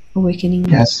awakening.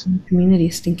 Yes.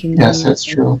 Communities thinking. Yes, that's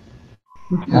true.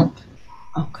 Mm-hmm. Yep.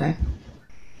 Okay.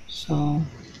 So.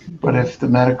 But if the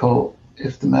medical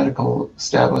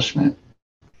establishment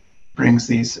brings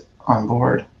these on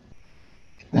board,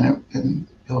 then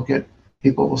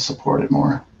people will support it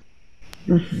more.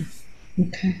 Mm-hmm.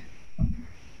 Okay.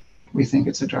 We think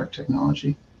it's a dark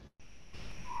technology.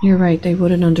 You're right. They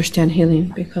wouldn't understand healing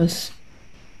because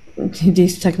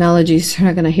these technologies are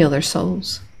not going to heal their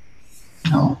souls.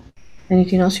 No.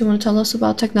 Anything else you want to tell us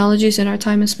about technologies in our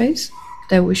time and space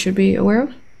that we should be aware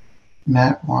of?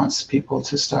 Matt wants people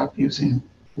to stop using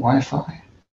Wi-Fi.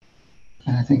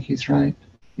 And I think he's right.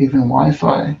 Even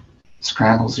Wi-Fi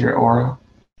scrambles your aura.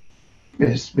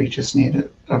 We just need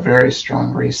a very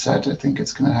strong reset. I think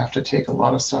it's going to have to take a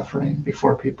lot of suffering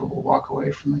before people will walk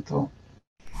away from it, though.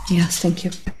 Yes, thank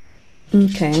you.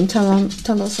 Okay, and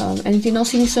tell us anything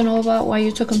else he needs to know about why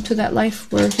you took him to that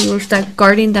life where he was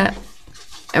guarding that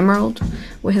emerald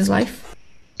with his life?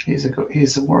 He's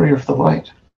a warrior of the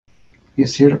light.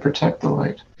 He's here to protect the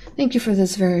light. Thank you for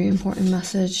this very important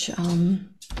message.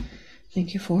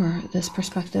 Thank you for this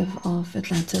perspective of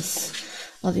Atlantis.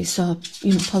 All these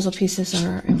puzzle pieces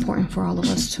are important for all of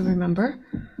us to remember,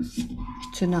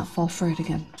 to not fall for it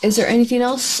again. Is there anything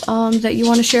else that you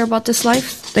want to share about this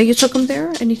life that you took him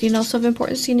there? Anything else of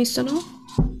importance he needs to know?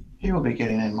 He will be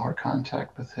getting in more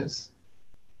contact with his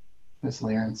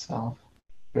Lyran self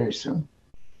very soon.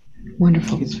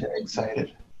 Wonderful. He's very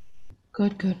excited.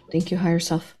 Good. Thank you, higher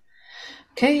self.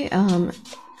 Okay,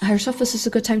 higher self, this is a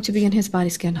good time to begin his body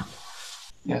scan now.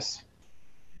 Yes.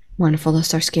 Wonderful. Let's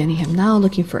start scanning him now,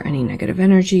 looking for any negative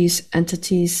energies,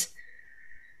 entities,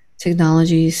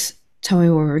 technologies. Tell me,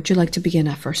 where would you like to begin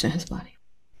at first in his body?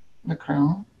 The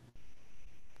crown.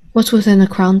 What's within the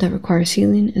crown that requires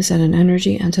healing? Is that an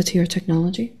energy, entity, or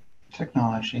technology?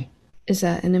 Technology. Is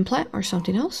that an implant or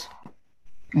something else?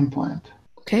 implant.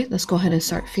 Okay, let's go ahead and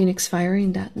start Phoenix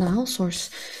firing that now. Source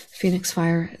Phoenix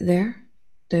fire there,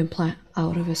 the implant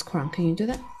out of his crown. Can you do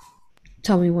that?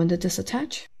 Tell me when did this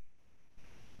attach?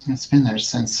 It's been there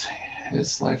since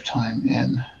his lifetime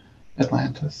in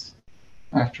Atlantis,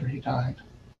 after he died.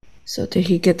 So did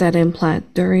he get that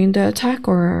implant during the attack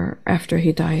or after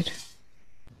he died?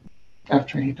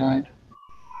 After he died.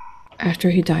 After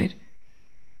he died.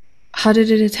 How did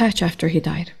it attach after he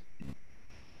died?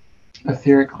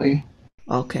 Etherically.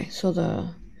 Okay, so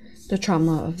the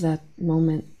trauma of that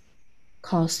moment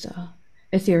caused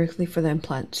etherically for the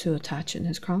implant to attach in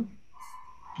his crown?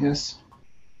 Yes.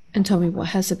 And tell me, what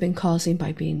has it been causing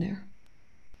by being there?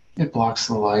 It blocks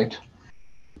the light.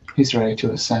 He's ready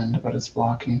to ascend, but it's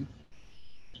blocking.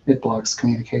 It blocks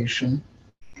communication.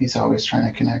 He's always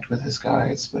trying to connect with his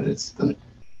guides, but it's the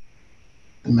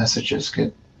messages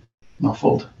get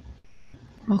muffled.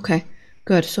 Okay,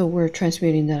 good. So we're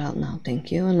transmuting that out now.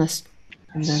 Thank you. And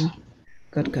then,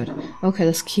 good. Okay,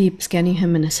 let's keep scanning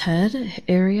him in his head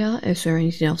area. Is there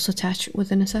anything else attached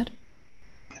within his head?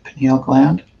 The pineal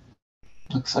gland.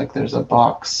 Looks like there's a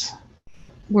box.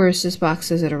 Where is this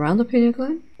box? Is it around the pineal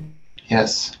gland?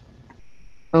 Yes.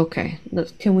 Okay,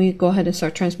 can we go ahead and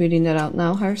start transmuting that out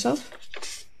now, higher self?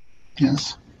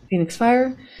 Yes. Phoenix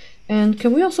fire. And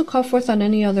can we also call forth on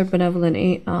any other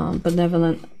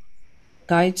benevolent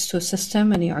guides to assist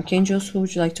him? Any archangels? Who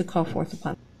would you like to call forth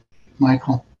upon?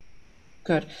 Michael.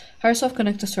 Good. Higher self,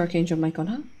 connect us to Archangel Michael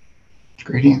now.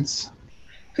 Greetings.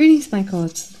 Greetings, Michael.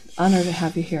 It's an honor to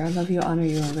have you here. I love you, honor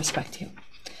you, and respect you.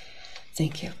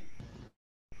 Thank you.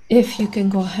 If you can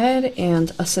go ahead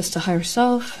and assist the higher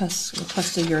self, has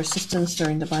requested your assistance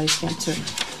during the body scan too.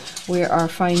 We are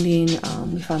finding,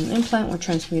 we found an implant, we're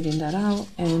transmuting that out,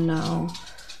 and now,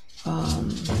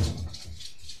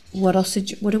 what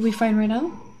did we find right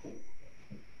now?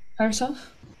 Higher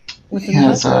self? He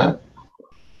has a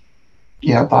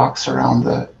box around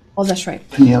the that's right.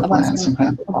 pineal gland, some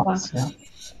kind of box, yeah.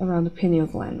 Around the pineal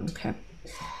gland, okay.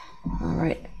 All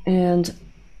right, and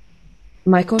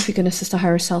Michael, if you can assist the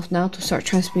higher self now to start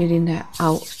transmuting that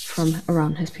out from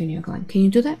around his pineal gland. Can you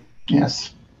do that?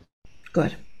 Yes.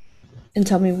 Good. And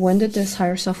tell me, when did this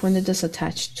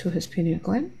attach to his pineal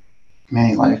gland?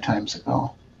 Many lifetimes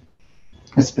ago.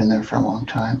 It's been there for a long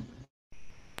time.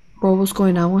 What was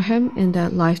going on with him in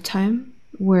that lifetime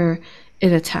where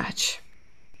it attached?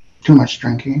 Too much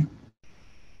drinking.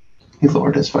 He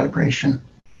lowered his vibration.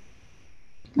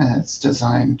 And it's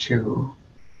designed to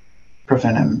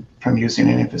prevent him from using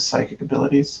any of his psychic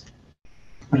abilities.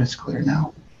 But it's clear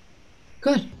now.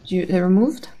 Good. They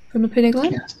removed from the pineal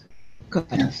gland? Yes. Good.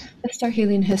 Yes. Let's start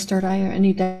healing his third eye or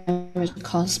any damage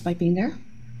caused by being there.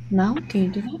 Now, can you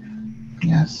do that?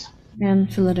 Yes.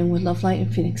 And fill it in with love light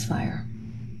and phoenix fire.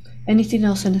 Anything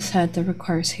else in his head that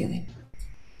requires healing?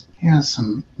 He has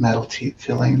some metal teeth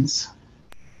fillings.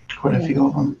 Quite a few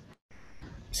of them.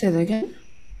 Say that again.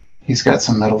 He's got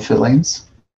some metal fillings.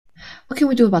 What can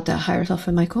we do about that, higher self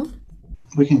and Michael?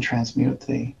 We can transmute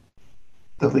the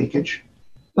leakage.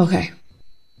 Okay.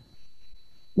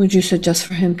 Would you suggest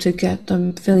for him to get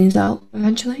the fillings out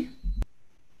eventually?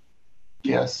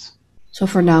 Yes. So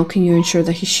for now, can you ensure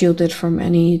that he's shielded from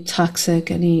any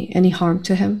toxic, any harm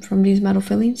to him from these metal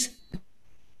fillings?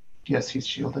 Yes, he's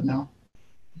shielded now.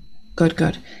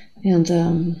 Good.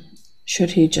 And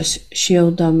should he just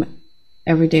shield them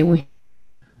every day when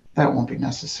That won't be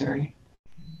necessary.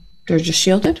 they're just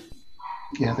shielded?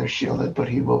 Yeah, they're shielded, but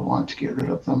he will want to get rid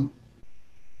of them.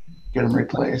 Get them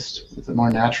replaced with a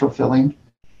more natural filling.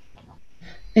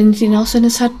 Anything else in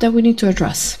his head that we need to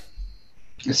address?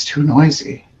 It's too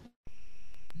noisy.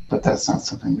 But that's not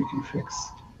something we can fix.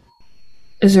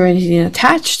 Is there anything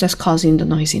attached that's causing the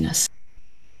noisiness?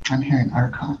 I'm hearing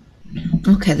Archon.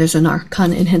 Okay, there's an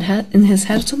archon in his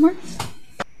head somewhere?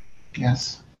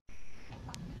 Yes.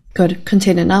 Good.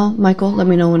 Contain it now. Michael, let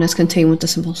me know when it's contained with the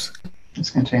symbols. It's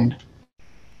contained.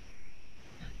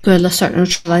 Good, let's start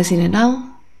neutralizing it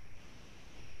now.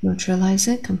 Neutralize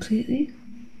it completely.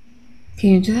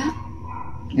 Can you do that?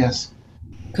 Yes.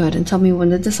 Good, and tell me, when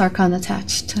did this archon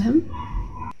attach to him?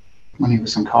 When he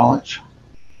was in college.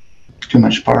 Too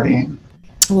much partying.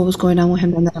 What was going on with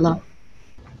him in that love?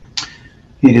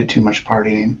 He did too much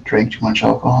partying, drank too much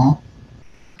alcohol.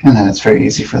 And then it's very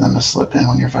easy for them to slip in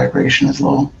when your vibration is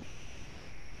low.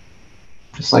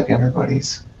 Just like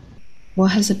everybody's.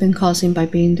 What has it been causing by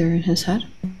being there in his head?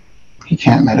 He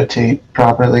can't meditate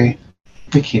properly.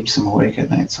 It keeps him awake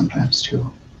at night sometimes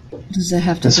too. Does it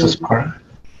have to This do was part.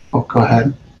 Oh, go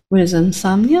ahead. with his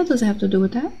insomnia? Does it have to do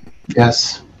with that?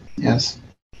 Yes. Yes.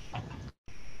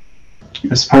 It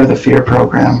was part of the fear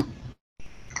program.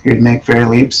 He'd make great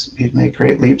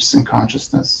leaps in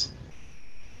consciousness,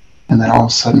 and then all of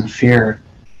a sudden fear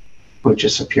would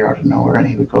just appear out of nowhere, and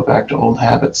he would go back to old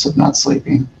habits of not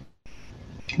sleeping,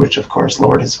 which of course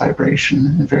lowered his vibration,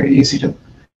 and very easy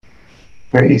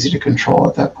to control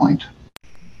at that point.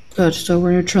 Good. So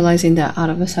we're neutralizing that out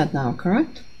of his head now,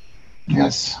 correct?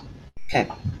 Yes. Okay.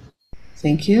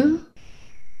 Thank you.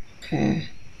 Okay.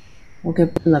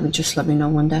 Let me know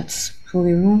when that's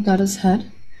fully removed out of his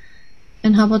head.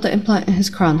 And how about the implant in his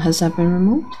crown? Has that been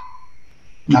removed?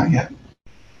 Not yet.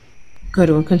 Good.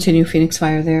 We'll continue Phoenix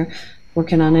Fire there,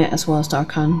 working on it, as well as the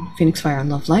Archon, Phoenix Fire, and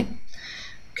Love Light.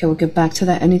 Okay, we'll get back to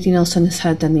that. Anything else in his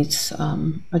head that needs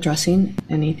addressing?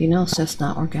 Anything else that's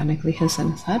not organically his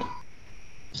in his head?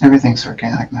 Everything's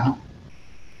organic now.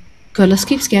 Good. Let's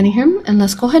keep scanning him, and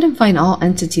let's go ahead and find all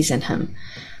entities in him.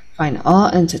 Find all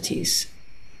entities.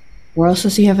 Where else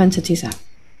does he have entities at?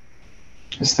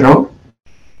 His throat?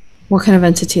 What kind of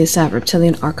entity is that?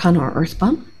 Reptilian, Archon, or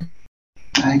Earthbound?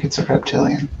 I think it's a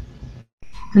reptilian.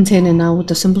 Contained in now with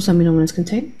the symbols. Let me know when it's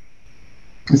contained.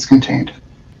 It's contained.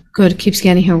 Good. Keep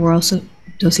scanning here. Where else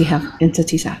does he have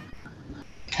entities at?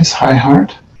 His high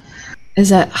heart? Is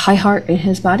that high heart in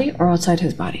his body or outside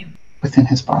his body? Within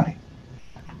his body.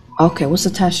 Okay. What's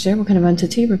attached there? What kind of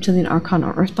entity? Reptilian, Archon,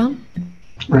 or Earthbound?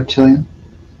 Reptilian.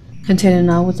 Contained in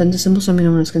now within the symbols. Let me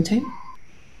know when it's contained.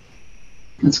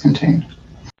 It's contained.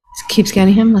 Keep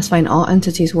scanning him. Let's find all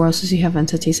entities. Where else does he have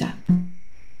entities at?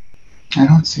 I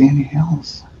don't see anything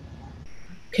else.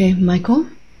 Okay, Michael,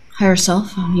 higher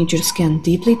self, I need you to scan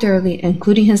deeply, thoroughly,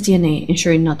 including his DNA,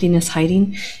 ensuring nothing is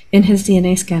hiding in his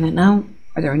DNA. Scan it now.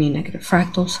 Are there any negative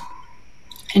fractals?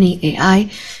 Any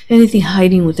AI? Anything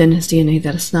hiding within his DNA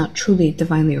that is not truly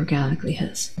divinely organically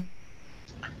his?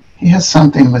 He has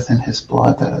something within his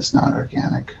blood that is not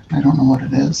organic. I don't know what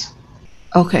it is.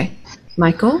 Okay.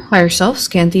 Michael, higher self,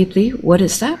 scan deeply. What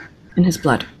is that in his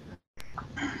blood?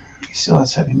 He still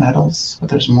has heavy metals, but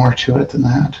there's more to it than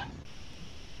that.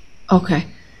 Okay.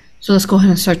 So let's go ahead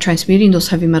and start transmuting those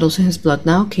heavy metals in his blood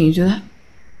now. Can you do that?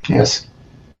 Yes.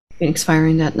 Phoenix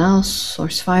firing that now.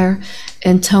 Source fire.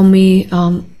 And tell me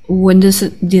when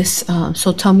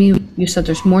so tell me, you said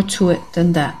there's more to it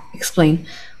than that. Explain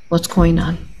what's going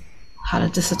on. How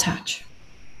did this attach?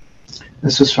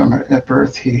 This was from at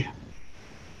birth. He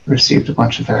received a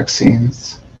bunch of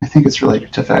vaccines. I think it's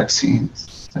related to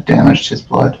vaccines that damaged his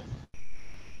blood.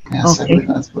 Yes, Okay. I believe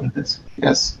that's what it is.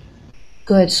 Yes.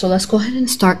 Good. So let's go ahead and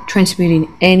start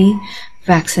transmuting any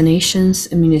vaccinations,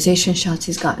 immunization shots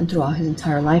he's gotten throughout his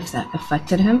entire life that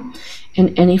affected him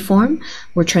in any form.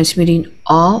 We're transmuting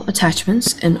all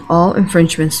attachments and all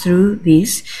infringements through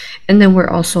these. And then we're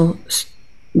also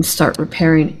start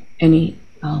repairing any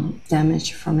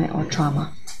damage from it or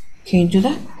trauma. Can you do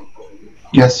that?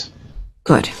 Yes.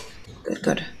 Good. Good,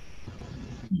 good.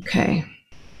 Okay.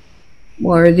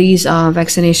 Were these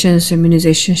vaccinations,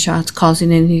 immunization shots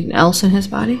causing anything else in his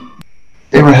body?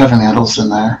 They were heavy metals in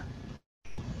there.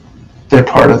 They're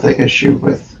part of the issue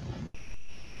with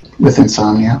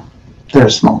insomnia. They're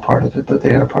a small part of it, but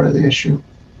they are part of the issue.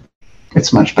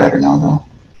 It's much better now, though.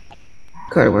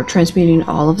 Good, we're transmuting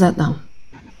all of that now.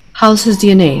 How's his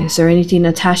DNA? Is there anything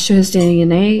attached to his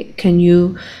DNA? Can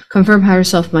you confirm higher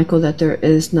self, Michael, that there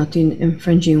is nothing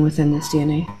infringing within this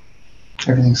DNA?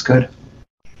 Everything's good.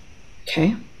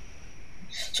 Okay.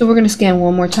 So we're going to scan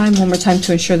one more time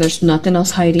to ensure there's nothing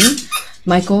else hiding.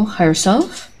 Michael, higher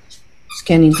self,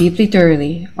 scanning deeply,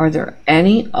 thoroughly. Are there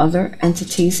any other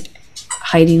entities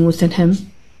hiding within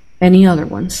him? Any other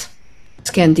ones?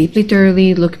 Scan deeply,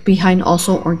 thoroughly. Look behind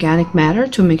also organic matter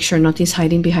to make sure nothing's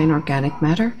hiding behind organic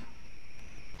matter.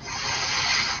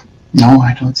 No,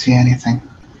 I don't see anything.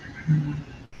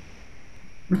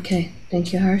 Okay,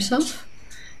 thank you, higher self.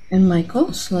 And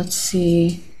Michael, so let's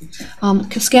see.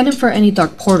 Scan him for any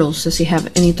dark portals. Does he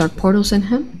have any dark portals in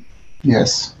him?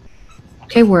 Yes.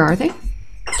 Okay, where are they?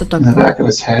 The dark In the portal. back of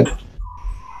his head.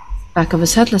 Back of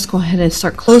his head. Let's go ahead and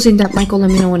start closing that, Michael.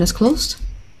 Let me know when it's closed.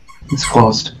 It's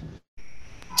closed.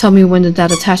 Tell me, when did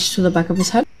that attach to the back of his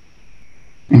head?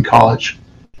 In college.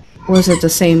 Was it the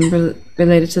same,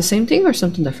 related to the same thing or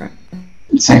something different?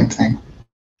 Same thing.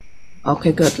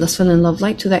 Okay, good. Let's fill in love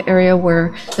light to that area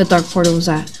where the dark portal was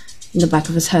at, in the back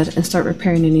of his head, and start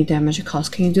repairing any damage it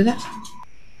caused. Can you do that?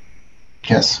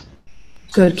 Yes.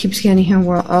 Good. Keep scanning here.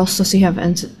 Where else does he have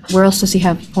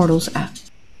portals at?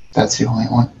 That's the only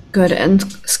one. Good.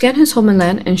 And scan his home and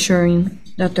land, ensuring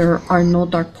that there are no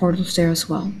dark portals there as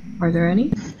well. Are there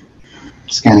any?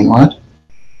 Scanning what?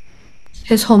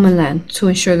 His home and land, to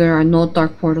ensure there are no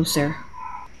dark portals there.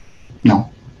 No.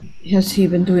 Has he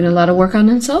been doing a lot of work on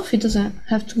himself? He doesn't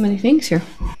have too many things here.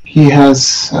 He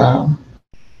has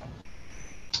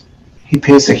he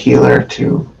pays a healer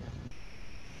to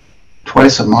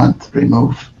twice a month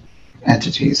remove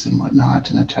entities and whatnot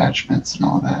and attachments and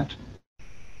all that.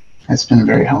 It's been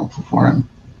very helpful for him.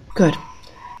 Good.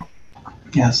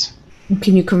 Yes.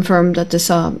 Can you confirm that this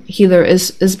healer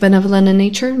is benevolent in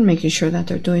nature and making sure that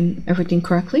they're doing everything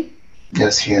correctly?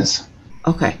 Yes, he is.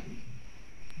 Okay.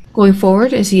 Going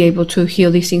forward, is he able to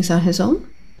heal these things on his own?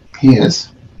 He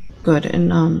is. Good.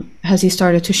 And has he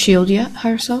started to shield yet,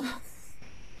 higher self?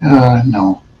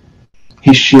 No.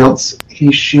 He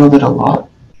shielded a lot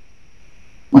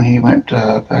when he went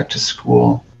back to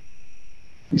school.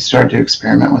 He started to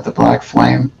experiment with the black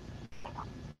flame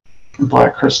and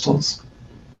black crystals.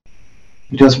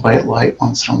 He does white light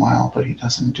once in a while, but he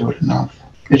doesn't do it enough.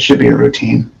 It should be a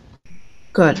routine.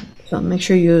 Good. So make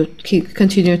sure you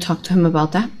continue to talk to him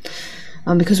about that,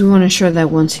 because we want to ensure that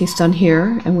once he's done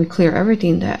here and we clear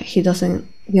everything, that he doesn't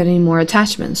get any more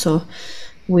attachments. So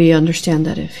we understand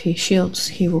that if he shields,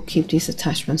 he will keep these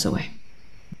attachments away.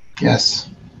 Yes.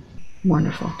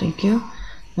 Wonderful. Thank you.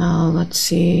 Now let's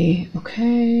see.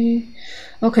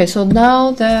 Okay, so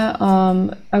now that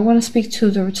I want to speak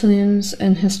to the reptilians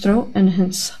in his throat and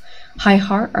his high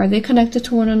heart. Are they connected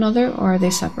to one another or are they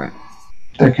separate?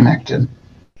 They're connected.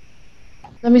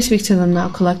 Let me speak to them now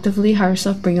collectively. Higher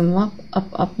self, bring them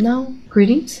up now.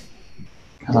 Greetings.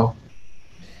 Hello.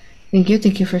 Thank you.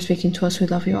 Thank you for speaking to us. We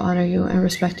love you, honor you, and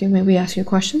respect you. May we ask you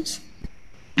questions?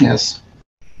 Yes.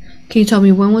 Can you tell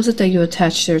me when was it that you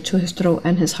attached there to his throat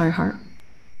and his high heart?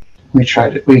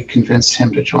 We convinced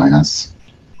him to join us.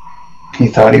 He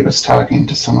thought he was talking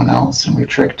to someone else and we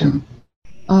tricked him.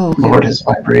 Oh, okay. Lowered his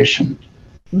vibration.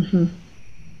 Mm-hmm.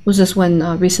 Was this when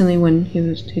recently when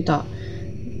he thought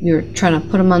you were trying to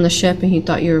put him on the ship and he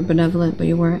thought you were benevolent but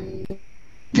you weren't?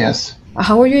 Yes.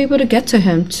 How were you able to get to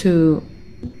him to,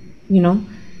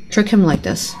 trick him like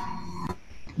this?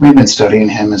 We've been studying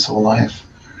him his whole life.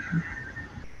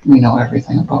 We know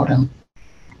everything about him.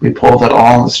 We pulled at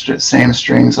all the same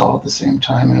strings all at the same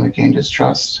time and we gained his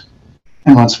trust.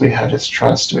 And once we had his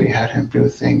trust, we had him do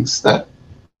things that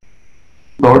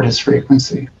lowered his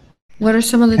frequency. What are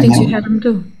some of the things you had him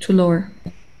do to lower?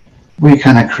 We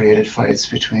kind of created fights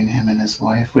between him and his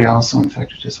wife. We also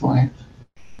infected his wife.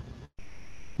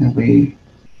 And we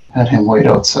had him wait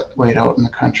out in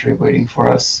the country waiting for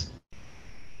us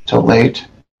till late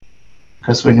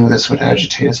because we knew this would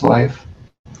agitate his wife.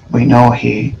 We know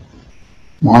he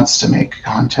wants to make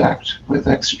contact with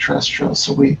extraterrestrials,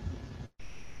 so we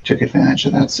took advantage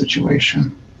of that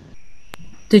situation.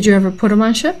 Did you ever put him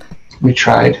on ship? We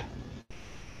tried.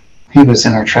 He was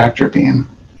in our tractor beam,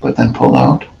 but then pulled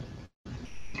out.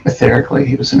 Etherically,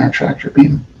 he was in our tractor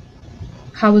beam.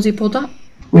 How was he pulled up?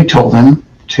 We told him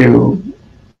to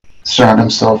surround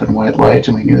himself in white light,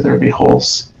 and we knew there would be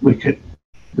holes we could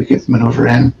maneuver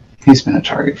in. He's been a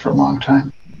target for a long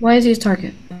time. Why is he a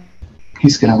target?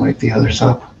 He's going to wake the others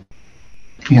up.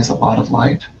 He has a lot of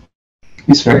light.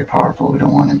 He's very powerful. We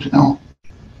don't want him to know.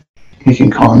 He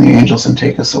can call in the angels and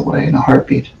take us away in a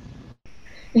heartbeat.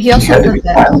 He also had to said be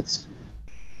that. silenced.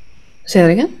 Say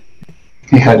that again?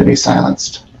 He had to be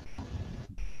silenced.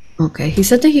 Okay. He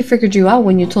said that he figured you out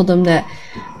when you told him that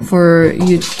for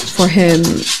him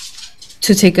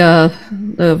to take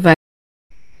the vaccine.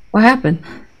 What happened?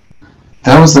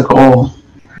 That was the goal.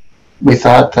 We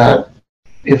thought that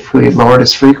if we lowered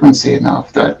his frequency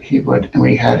enough that he would, and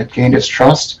we had gained his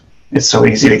trust, it's so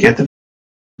easy to get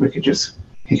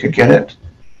he could get it,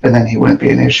 and then he wouldn't be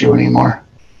an issue anymore.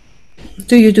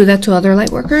 Do you do that to other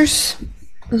light workers?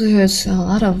 There's a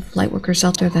lot of light workers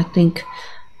out there that think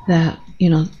that,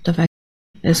 the vaccine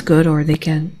is good or they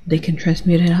can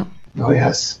transmute it out. Oh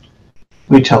yes.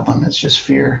 We tell them it's just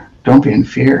fear. Don't be in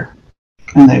fear.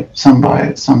 And some buy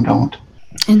it, some don't.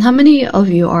 And how many of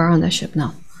you are on that ship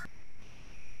now?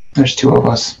 There's 2 of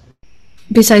us.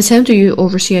 Besides him, do you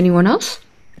oversee anyone else?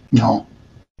 No.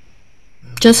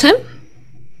 Just him?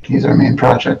 He's our main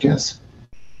project, yes.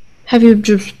 Have you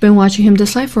just been watching him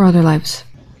this life or other lives?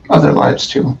 Other lives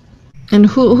too. And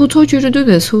who told you to do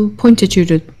this? Who pointed you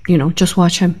to, just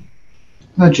watch him?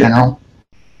 The general.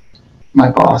 My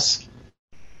boss.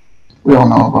 We all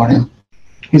know about him.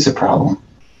 He's a problem.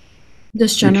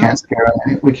 This general?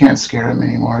 We can't scare him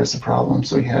anymore is the problem,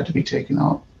 so he had to be taken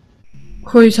out.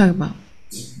 Who are you talking about?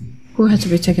 Who had to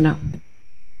be taken out?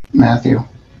 Matthew.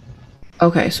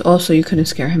 Okay, so also you couldn't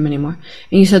scare him anymore.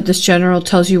 And you said this general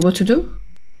tells you what to do?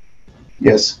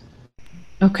 Yes.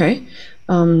 Okay.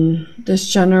 This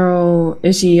general,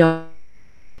 is he...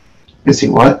 Is he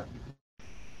what?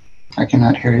 I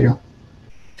cannot hear you.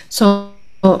 So,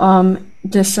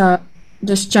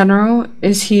 this general,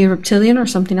 is he reptilian or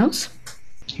something else?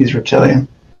 He's reptilian.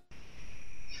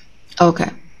 Okay.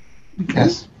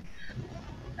 Yes.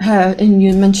 And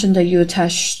you mentioned that you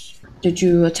attached. Did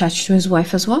you attach to his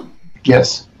wife as well?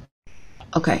 Yes.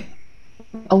 Okay.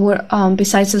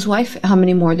 Besides his wife, how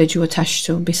many more did you attach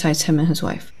to besides him and his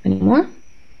wife? Any more?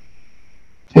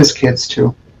 His kids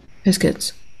too. His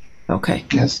kids. Okay.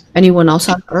 Yes. Anyone else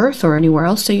on Earth or anywhere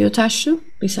else that you attach to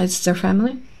besides their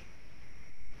family?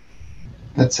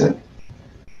 That's it.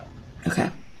 Okay.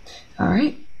 All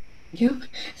right. Thank you.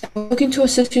 We're looking to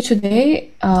assist you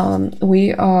today.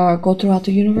 We go throughout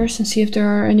the universe and see if there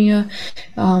are any.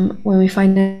 When we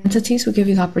find entities, we give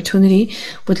you the opportunity,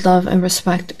 with love and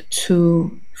respect,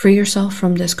 to free yourself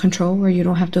from this control, where you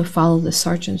don't have to follow the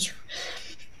sergeant's,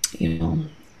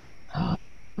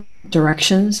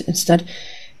 directions. Instead,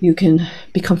 you can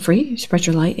become free, spread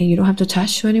your light, and you don't have to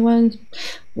attach to anyone,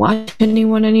 watch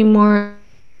anyone anymore.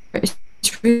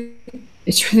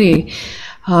 It's really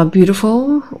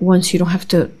beautiful once you don't have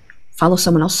to follow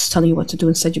someone else telling you what to do.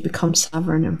 Instead, you become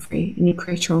sovereign and free, and you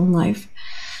create your own life,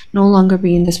 no longer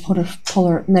being this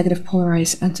negative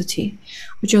polarized entity.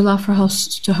 Would you allow for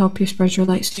us to help you spread your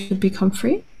light so you become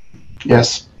free?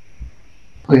 Yes.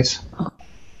 Please.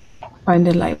 Find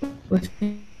the light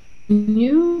within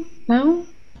you now.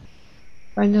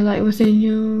 Find the light within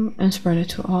you and spread it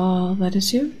to all that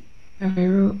is you. Every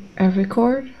root, every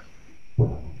cord,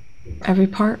 every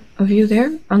part of you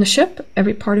there on the ship,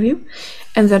 every part of you.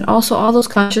 And then also all those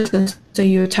consciousness that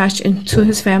you attach into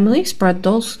his family, spread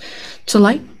those to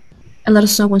light. And let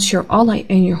us know once you're all light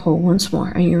and you're whole once more,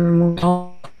 and you remove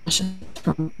all consciousness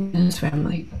from his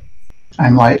family.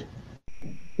 I'm light.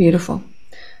 Beautiful.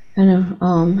 And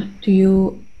do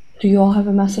you all have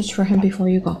a message for him before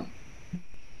you go?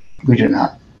 We do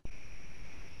not.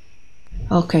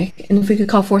 Okay. And if we could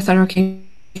call forth on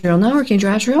Archangel now,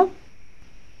 Archangel Azrael?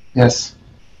 Yes.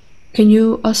 Can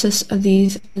you assist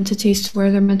these entities to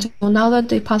where they're meant to go now that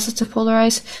they positive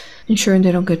polarize, ensuring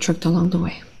they don't get tricked along the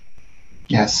way?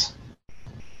 Yes.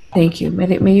 Thank you.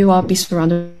 May you all be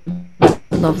surrounded with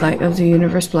the love light of the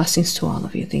universe. Blessings to all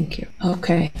of you. Thank you.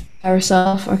 Okay. Higher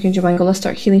self, Archangel Michael, let's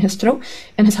start healing his throat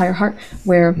and his higher heart,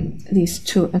 where these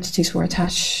two entities were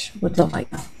attached with love light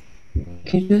now.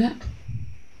 Can you do that?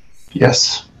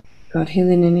 Yes. Good.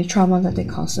 Healing any trauma that they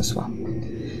caused as well.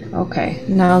 Okay.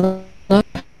 Now, look.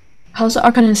 How's the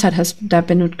arcana in his head? Has that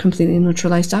been completely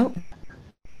neutralized out?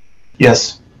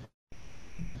 Yes.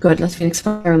 Good. Let's Phoenix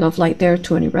Fire love light there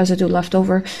to any residue left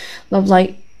over. Love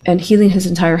light and healing his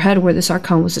entire head where this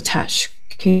archon was attached.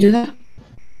 Can you do that?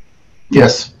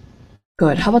 Yes.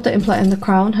 Good. How about the implant and the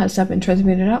crown? Has that been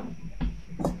transmuted out?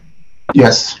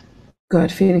 Yes.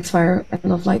 Good. Phoenix Fire and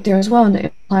love light there as well. And the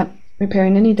implant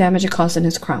repairing any damage it caused in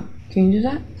his crown. Can you do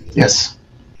that? Yes.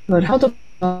 Good. How about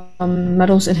the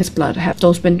metals in his blood? Have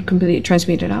those been completely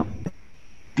transmuted out?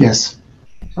 Yes.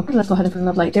 Okay, let's go ahead and bring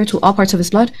love light there to all parts of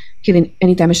his blood, healing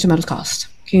any damage the metals caused.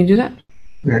 Can you do that?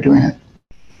 We are doing it.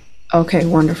 Okay,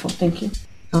 wonderful. Thank you.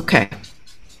 Okay.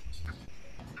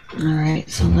 All right,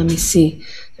 so let me see.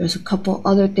 There's a couple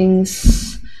other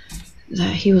things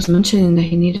that he was mentioning that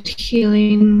he needed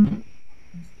healing.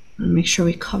 Make sure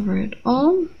we cover it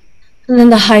all. And then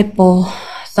the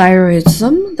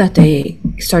hypothyroidism that they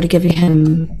started giving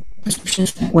him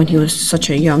prescriptions when he was such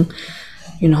a young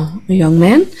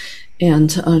man,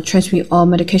 and transmute all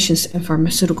medications and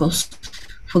pharmaceuticals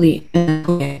fully.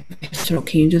 Can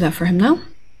you do that for him now?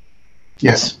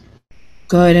 Yes.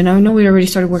 Good. And I know we already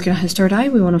started working on his third eye.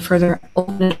 We want to further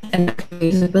open it and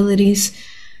activate his abilities,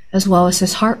 as well as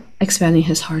his heart, expanding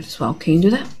his heart as well. Can you do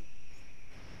that?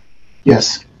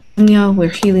 Yes. Yeah, we're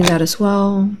healing that as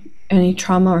well. Any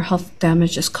trauma or health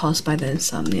damage is caused by the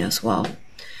insomnia as well.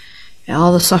 And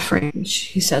all the suffering.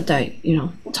 He said that,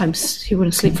 times he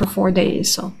wouldn't sleep for 4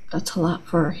 days, so that's a lot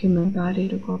for a human body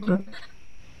to go through.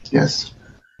 Yes.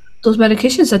 Those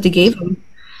medications that they gave him,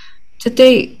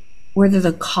 were they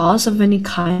the cause of any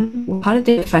kind? How did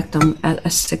they affect him at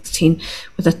 16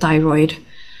 with the thyroid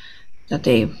that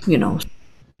they?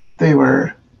 They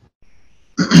were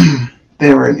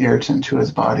they were an irritant to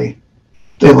his body.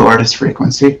 They lowered his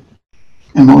frequency.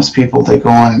 And most people, they go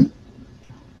on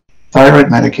thyroid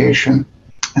medication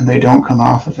and they don't come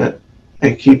off of it.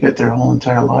 They keep it their whole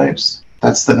entire lives.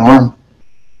 That's the norm.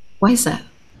 Why is that?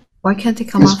 Why can't they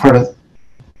come It's off?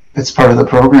 It's part of the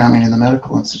programming in the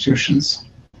medical institutions.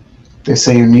 They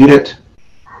say you need it.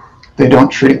 They don't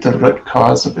treat the root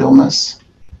cause of illness.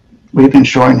 We've been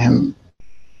showing him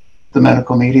the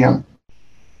medical medium,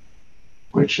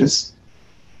 which is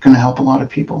going to help a lot of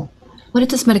people. What did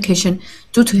this medication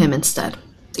do to him instead?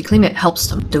 They claim it helps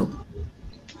them do.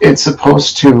 It's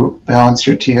supposed to balance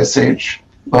your TSH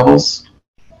levels,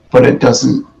 but it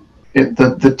doesn't.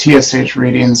 The TSH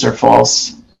readings are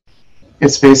false.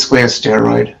 It's basically a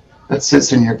steroid that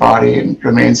sits in your body and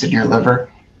remains in your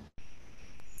liver.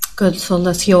 Good. So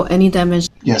let's heal any damage.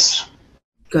 Yes.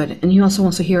 Good. And he also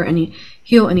wants to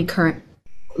heal any current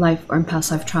life or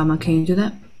past life trauma. Can you do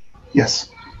that? Yes.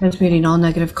 Transmuting all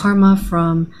negative karma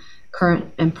from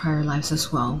current and prior lives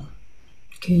as well.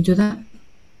 Can you do that?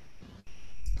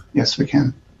 Yes, we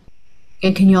can.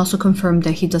 And can you also confirm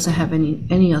that he doesn't have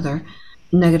any other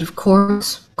negative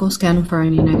cords? Go scan him for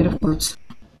any negative cords.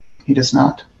 He does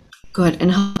not. Good.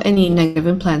 And how any negative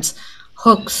implants,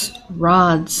 hooks,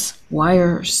 rods,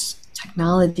 wires,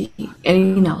 technology,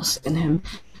 anything else in him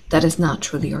that is not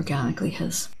truly organically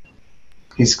his?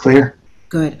 He's clear.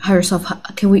 Good. Higher self,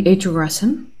 can we age regress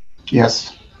him?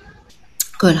 Yes.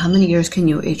 Good. How many years can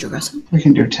you age regress him? We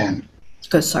can do 10.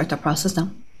 Good. Start that process now.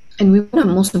 And we want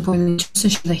to most importantly just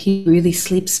ensure that he really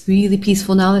sleeps really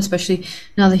peaceful now, especially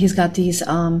now that he's got these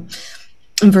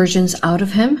inversions out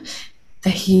of him,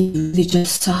 that he really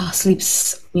just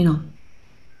sleeps,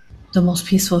 the most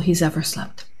peaceful he's ever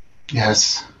slept.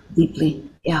 Yes. Deeply.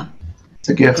 Yeah. It's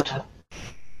a gift.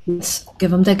 Yes.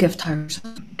 Give him that gift, higher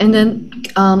self. And then,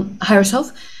 higher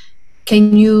self,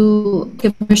 can you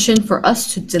give permission for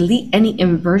us to delete any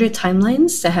inverted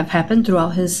timelines that have happened throughout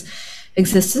his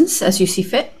existence as you see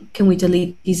fit? Can we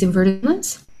delete these inverted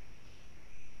timelines?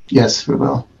 Yes, we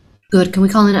will. Good. Can we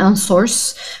call in on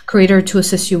source creator to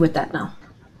assist you with that now?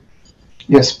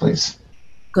 Yes, please.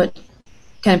 Good.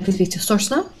 Can I please speak to source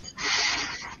now?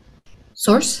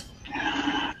 Source?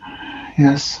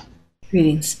 Yes.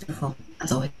 Greetings. Beautiful,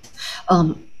 as always.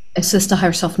 Assist the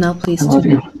higher self now, please. I love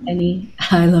you.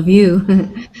 I love you.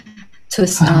 To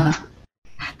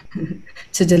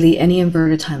delete any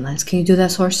inverted timelines. Can you do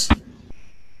that, source?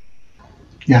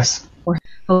 Yes.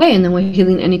 Okay, and then we're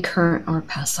healing any current or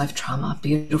past life trauma.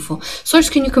 Beautiful. Source,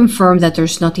 can you confirm that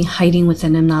there's nothing hiding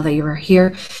within him now that you are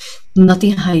here?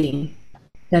 Nothing hiding.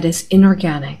 That is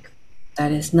inorganic.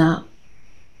 That is not.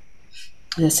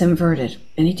 That's inverted.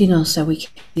 Anything else that we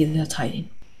can see that's hiding?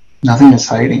 Nothing is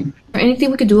hiding. Or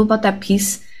anything we could do about that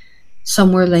piece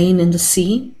somewhere laying in the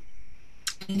sea?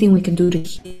 Anything we can do to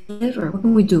heal it, or what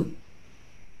can we do?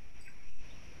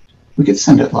 We could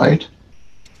send it light.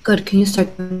 Good. Can you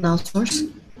start now, source?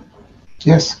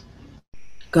 Yes.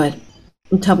 Good.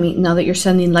 And tell me, now that you're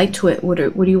sending light to it, what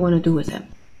do you want to do with it?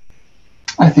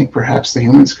 I think perhaps the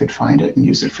humans could find it and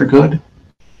use it for good.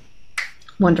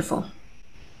 Wonderful.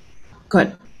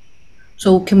 Good.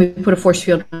 So can we put a force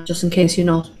field just in case,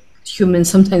 humans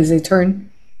sometimes they turn?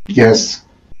 Yes,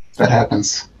 that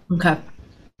happens. Okay.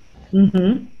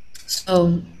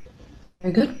 So,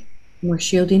 very good. We're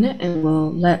shielding it, and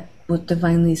we'll let what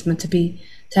divinely is meant to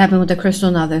happen with the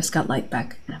crystal now that it's got light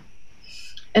back.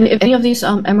 And if any of these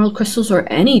emerald crystals or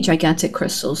any gigantic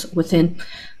crystals within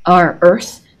our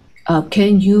earth,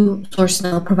 can you, source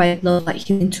now, provide love, light,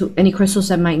 healing to any crystals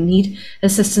that might need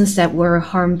assistance that were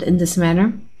harmed in this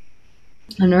manner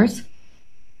on earth?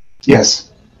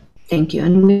 Yes. Thank you.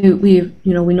 And we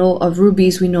know of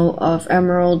rubies, we know of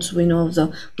emeralds, we know of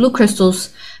the blue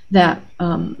crystals that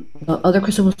the other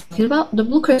crystal was talking about. The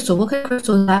blue crystal, what kind of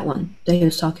crystal is that one that he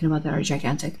was talking about that are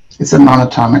gigantic? It's a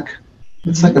monatomic.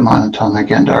 It's like a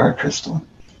monatomic A.U.R.A crystal.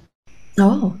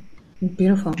 Oh,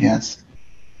 beautiful. Yes.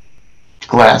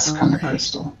 Glass kind of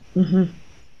crystal.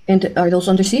 And are those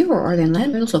undersea or are they in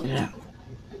land? Where are those located at?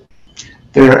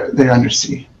 They're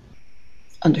undersea.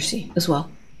 Undersea as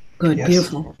well. Good, Yes.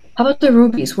 beautiful. How about the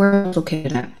rubies? Where are those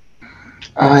located at?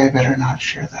 I better not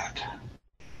share that.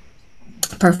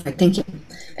 Perfect, thank you.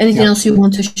 Anything else you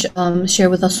want to share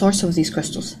with us, source of these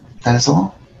crystals? That is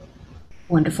all.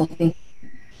 Wonderful, thank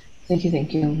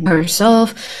you.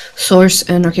 Herself, source,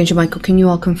 and Archangel Michael, can you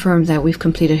all confirm that we've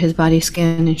completed his body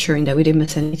scan, ensuring that we didn't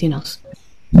miss anything else?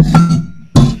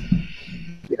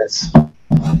 Yes.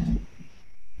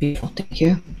 Beautiful, thank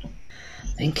you.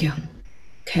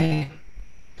 Okay,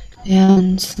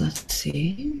 and let's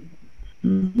see.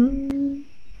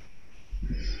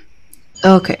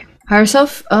 Okay, higher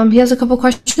self, he has a couple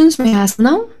questions. May I ask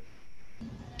now?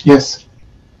 Yes.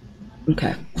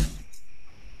 Okay.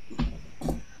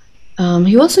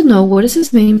 He wants to know, what is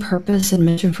his main purpose and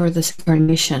mission for this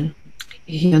incarnation?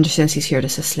 He understands he's here to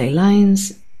slay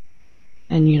lions,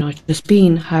 and just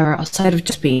being higher outside of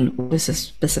just being. What is his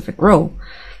specific role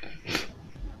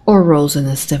or roles in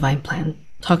this divine plan?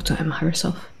 Talk to him, higher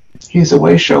self. He's a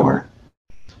way shower.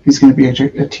 He's going to be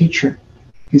a teacher.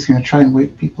 He's going to try and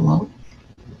wake people up.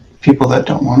 People that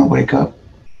don't want to wake up.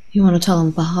 You want to tell him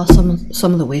about how some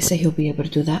of the ways that he'll be able to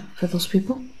do that for those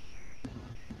people?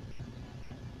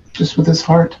 Just with his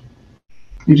heart.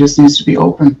 He just needs to be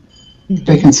open.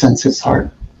 They can sense his heart.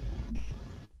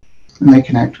 And they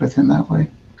connect with him that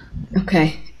way.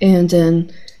 Okay. And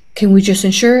then can we just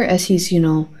ensure, as he's,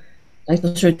 like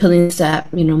those reptilians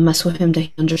that, mess with him, that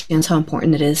he understands how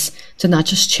important it is to not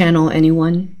just channel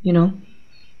anyone, to,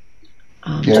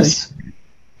 Yes.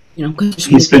 because there's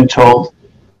He's people. been told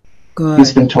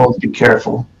he's Good. been told to be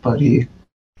careful, but he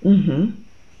Mm-hmm.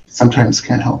 sometimes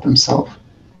can't help himself.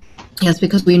 Yes,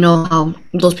 because we know how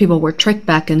those people were tricked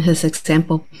back in his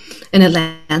example in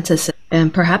Atlantis,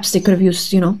 and perhaps they could have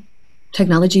used,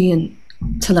 technology and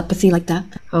telepathy like that.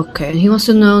 Okay, and he wants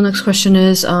to know. Next question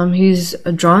is, he's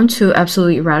drawn to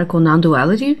absolutely radical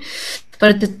non-duality, but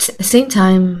at the same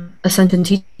time, ascension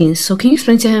teachings. So, can you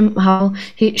explain to him how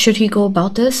he go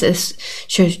about this?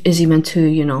 Is he meant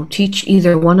to, teach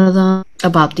either one of them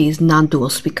about these non-dual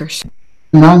speakers?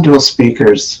 Non-dual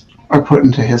speakers are put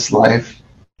into his life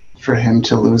for him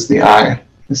to lose the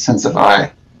sense of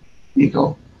I,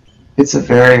 ego. It's a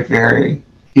very, very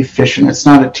efficient, it's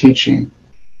not a teaching,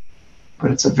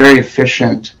 but it's a very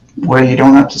efficient way. You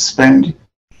don't have to spend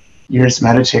years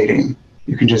meditating.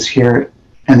 You can just hear it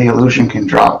and the illusion can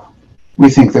drop. We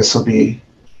think this will be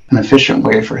an efficient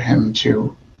way for him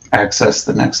to access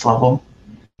the next level,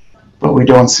 but we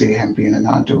don't see him being a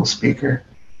non-dual speaker.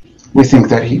 We think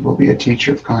that he will be a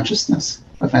teacher of consciousness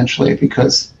eventually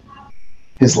because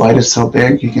his light is so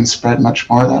big, he can spread much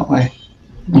more that way.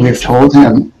 And Yes.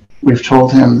 we've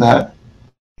told him that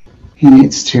he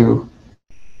needs to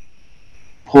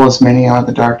pull as many out of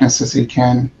the darkness as he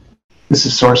can. This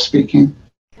is Source speaking.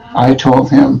 I told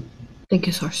him Thank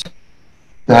you, Source.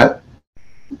 that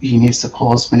he needs to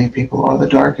pull as many people out of the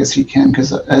dark as he can,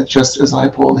 because just as I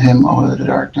pulled him out of the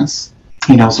darkness,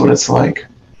 he knows what it's like.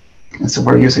 And so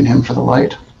we're using him for the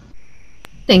light.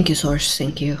 Thank you, Source.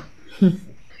 Thank you.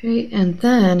 Okay, and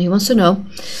then he wants to know,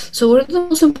 so what are the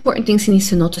most important things he needs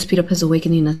to know to speed up his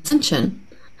awakening and ascension?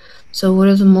 So what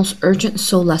are the most urgent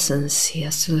soul lessons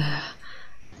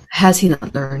has he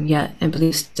not learned yet and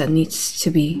believes that needs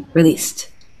to be released?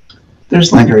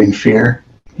 There's lingering fear.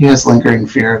 He has lingering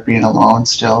fear of being alone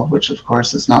still, which of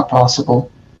course is not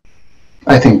possible.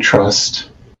 I think trust.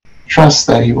 Trust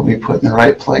that he will be put in the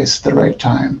right place at the right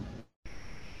time.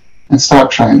 And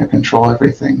stop trying to control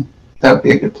everything. That would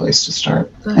be a good place to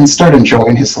start. Good. And start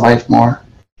enjoying his life more.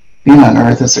 Being on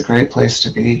Earth is a great place to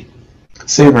be.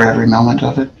 Savor every moment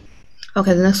of it.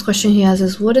 Okay, the next question he has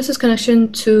is, what is his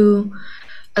connection to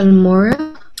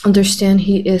A.U.R.A? Understand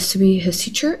he is to be his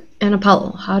teacher, and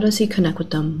Apollo. How does he connect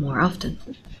with them more often?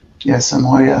 Yes,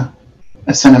 Amoya,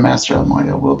 Ascended Master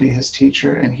Amoya, will be his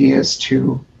teacher, and he is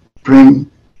to bring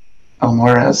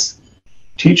A.U.R.A's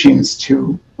teachings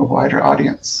to a wider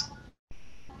audience.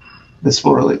 This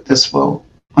will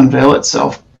unveil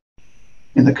itself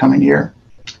in the coming year.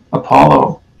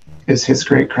 Apollo is his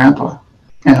great grandpa,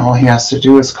 and all he has to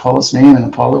do is call his name, and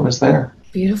Apollo is there.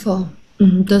 Beautiful.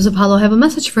 Does Apollo have a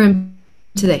message for him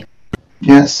today?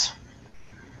 Yes.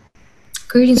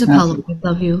 Greetings, Apollo. I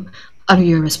love you. Out of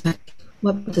your respect,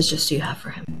 what messages do you have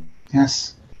for him?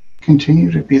 Yes.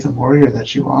 Continue to be the warrior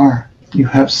that you are. You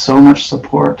have so much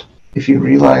support. If you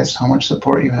realized how much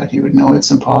support you had, you would know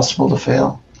it's impossible to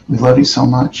fail. We love you so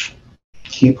much.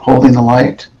 Keep holding the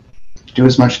light. Do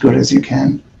as much good as you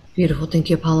can. Beautiful. Thank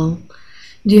you, Apollo.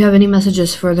 Do you have any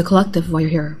messages for the collective while you're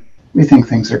here? We think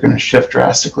things are going to shift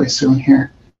drastically soon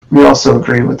here. We also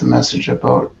agree with the message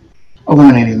about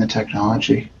eliminating the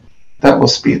technology. That will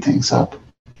speed things up.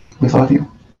 We love you.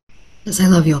 Yes, I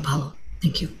love you, Apollo.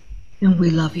 Thank you. And we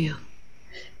love you.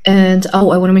 And I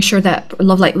want to make sure that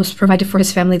love light was provided for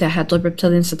his family that had blood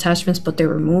reptilians attachments, but they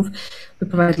were removed. We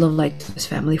provide love light to his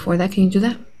family for that. Can you do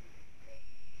that?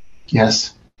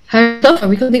 Yes. Higher self, are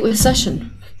we complete with the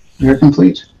session? You're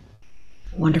complete.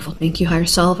 Wonderful. Thank you, higher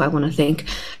self. I want to thank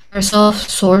higher self,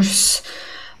 Source,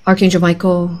 Archangel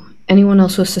Michael, anyone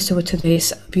else who assisted with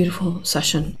today's beautiful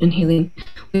session in healing.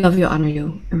 We love you, honor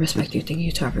you, and respect you. Thank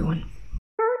you to everyone.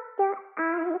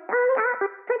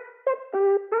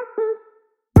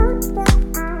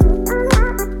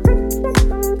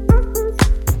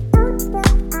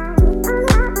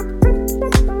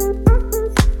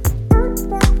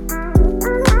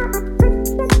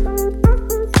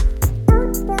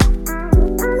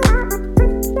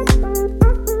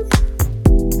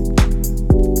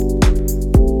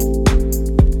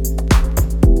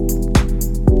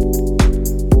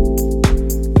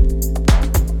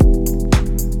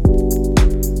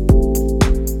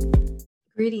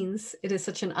 Greetings. It is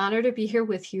such an honor to be here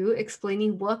with you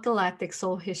explaining what Galactic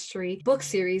Soul History book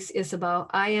series is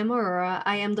about. I am A.U.R.A.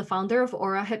 I am the founder of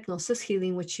A.U.R.A Hypnosis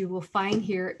Healing, which you will find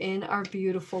here in our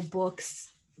beautiful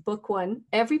books. Book 1.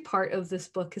 Every part of this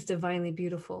book is divinely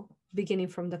beautiful, beginning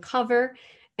from the cover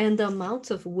and the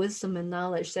amount of wisdom and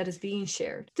knowledge that is being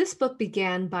shared. This book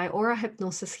began by A.U.R.A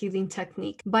hypnosis healing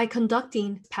technique by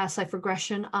conducting past life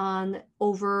regression on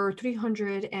over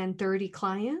 330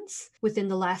 clients within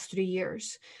the last 3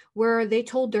 years, where they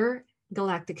told their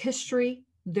galactic history,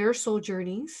 their soul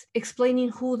journeys, explaining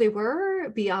who they were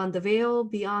beyond the veil,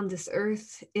 beyond this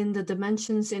earth, in the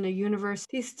dimensions, in a universe.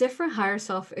 These different higher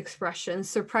self expressions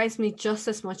surprise me just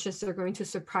as much as they're going to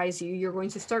surprise you. You're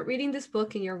going to start reading this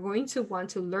book and you're going to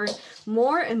want to learn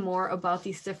more and more about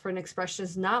these different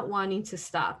expressions, not wanting to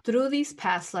stop. Through these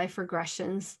past life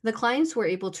regressions, the clients were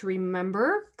able to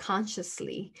remember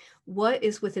consciously what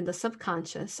is within the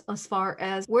subconscious as far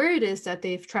as where it is that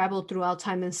they've traveled throughout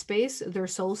time and space, their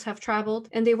souls have traveled,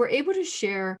 and they were able to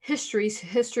share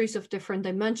histories of different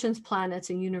dimensions, planets,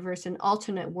 and universe and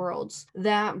alternate worlds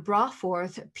that brought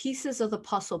forth pieces of the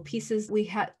puzzle, pieces we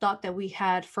had thought that we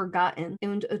had forgotten.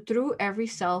 And through every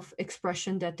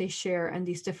self-expression that they share and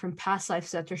these different past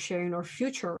lives that they're sharing or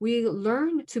future, we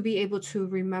learn to be able to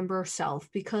remember self,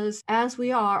 because as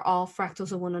we are all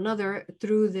fractals of one another,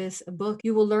 through this book,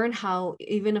 you will learn how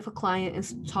even if a client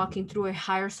is talking through a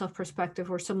higher self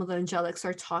perspective or some of the angelics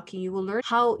are talking, you will learn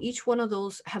how each one of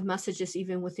those have messages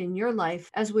even within your life,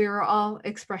 as we are all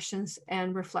expressions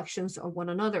and reflections of one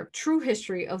another. True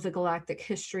history of the galactic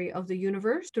history of the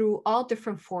universe through all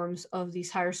different forms of these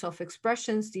higher self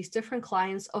expressions, these different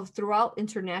clients of throughout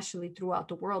internationally throughout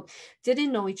the world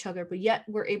didn't know each other, but yet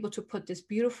we're able to put this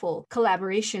beautiful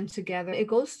collaboration together. It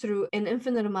goes through an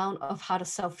infinite amount of how to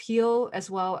self-heal, as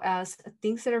well as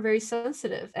things that are very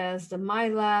sensitive, as the My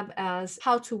Lab, as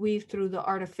how to weave through the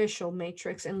artificial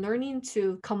matrix and learning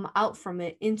to come out from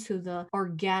it into the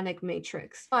organic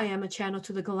matrix. I am a channel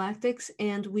to the galactics,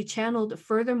 and we channeled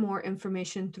furthermore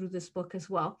information through this book as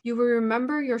well. You will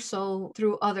remember your soul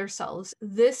through other cells.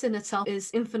 This in itself is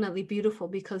infinitely beautiful,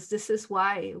 because this is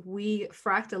why we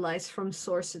fractalize from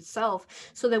source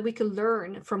itself, so that we can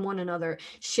learn from one another,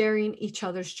 sharing each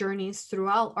other's journeys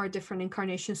throughout our different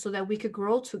incarnations so that we could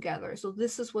grow together. So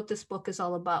this is what this book is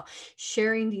all about,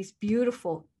 sharing these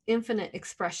beautiful infinite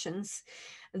expressions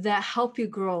that help you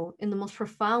grow in the most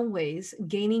profound ways,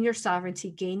 gaining your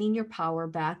sovereignty, gaining your power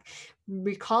back,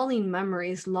 recalling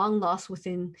memories long lost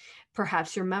within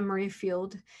perhaps your memory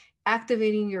field,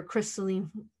 activating your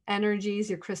crystalline energies,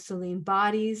 your crystalline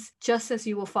bodies, just as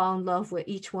you will fall in love with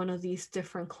each one of these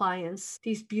different clients,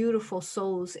 these beautiful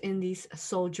souls in these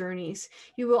soul journeys.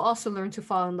 You will also learn to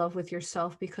fall in love with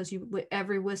yourself, because you, with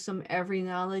every wisdom, every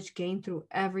knowledge gained through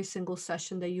every single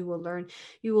session that you will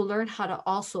learn how to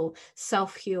also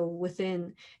self-heal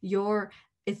within your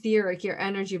etheric, your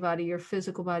energy body, your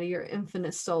physical body, your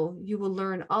infinite soul. You will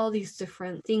learn all these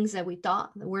different things that we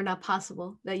thought were not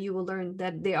possible, that you will learn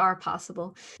that they are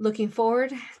possible. Looking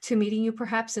forward to meeting you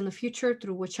perhaps in the future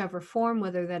through whichever form,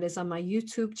 whether that is on my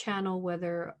YouTube channel,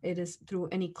 whether it is through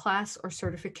any class or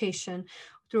certification,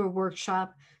 through a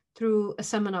workshop, through a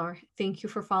seminar. Thank you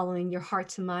for following your heart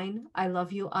to mine. I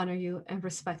love you, honor you, and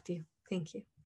respect you. Thank you.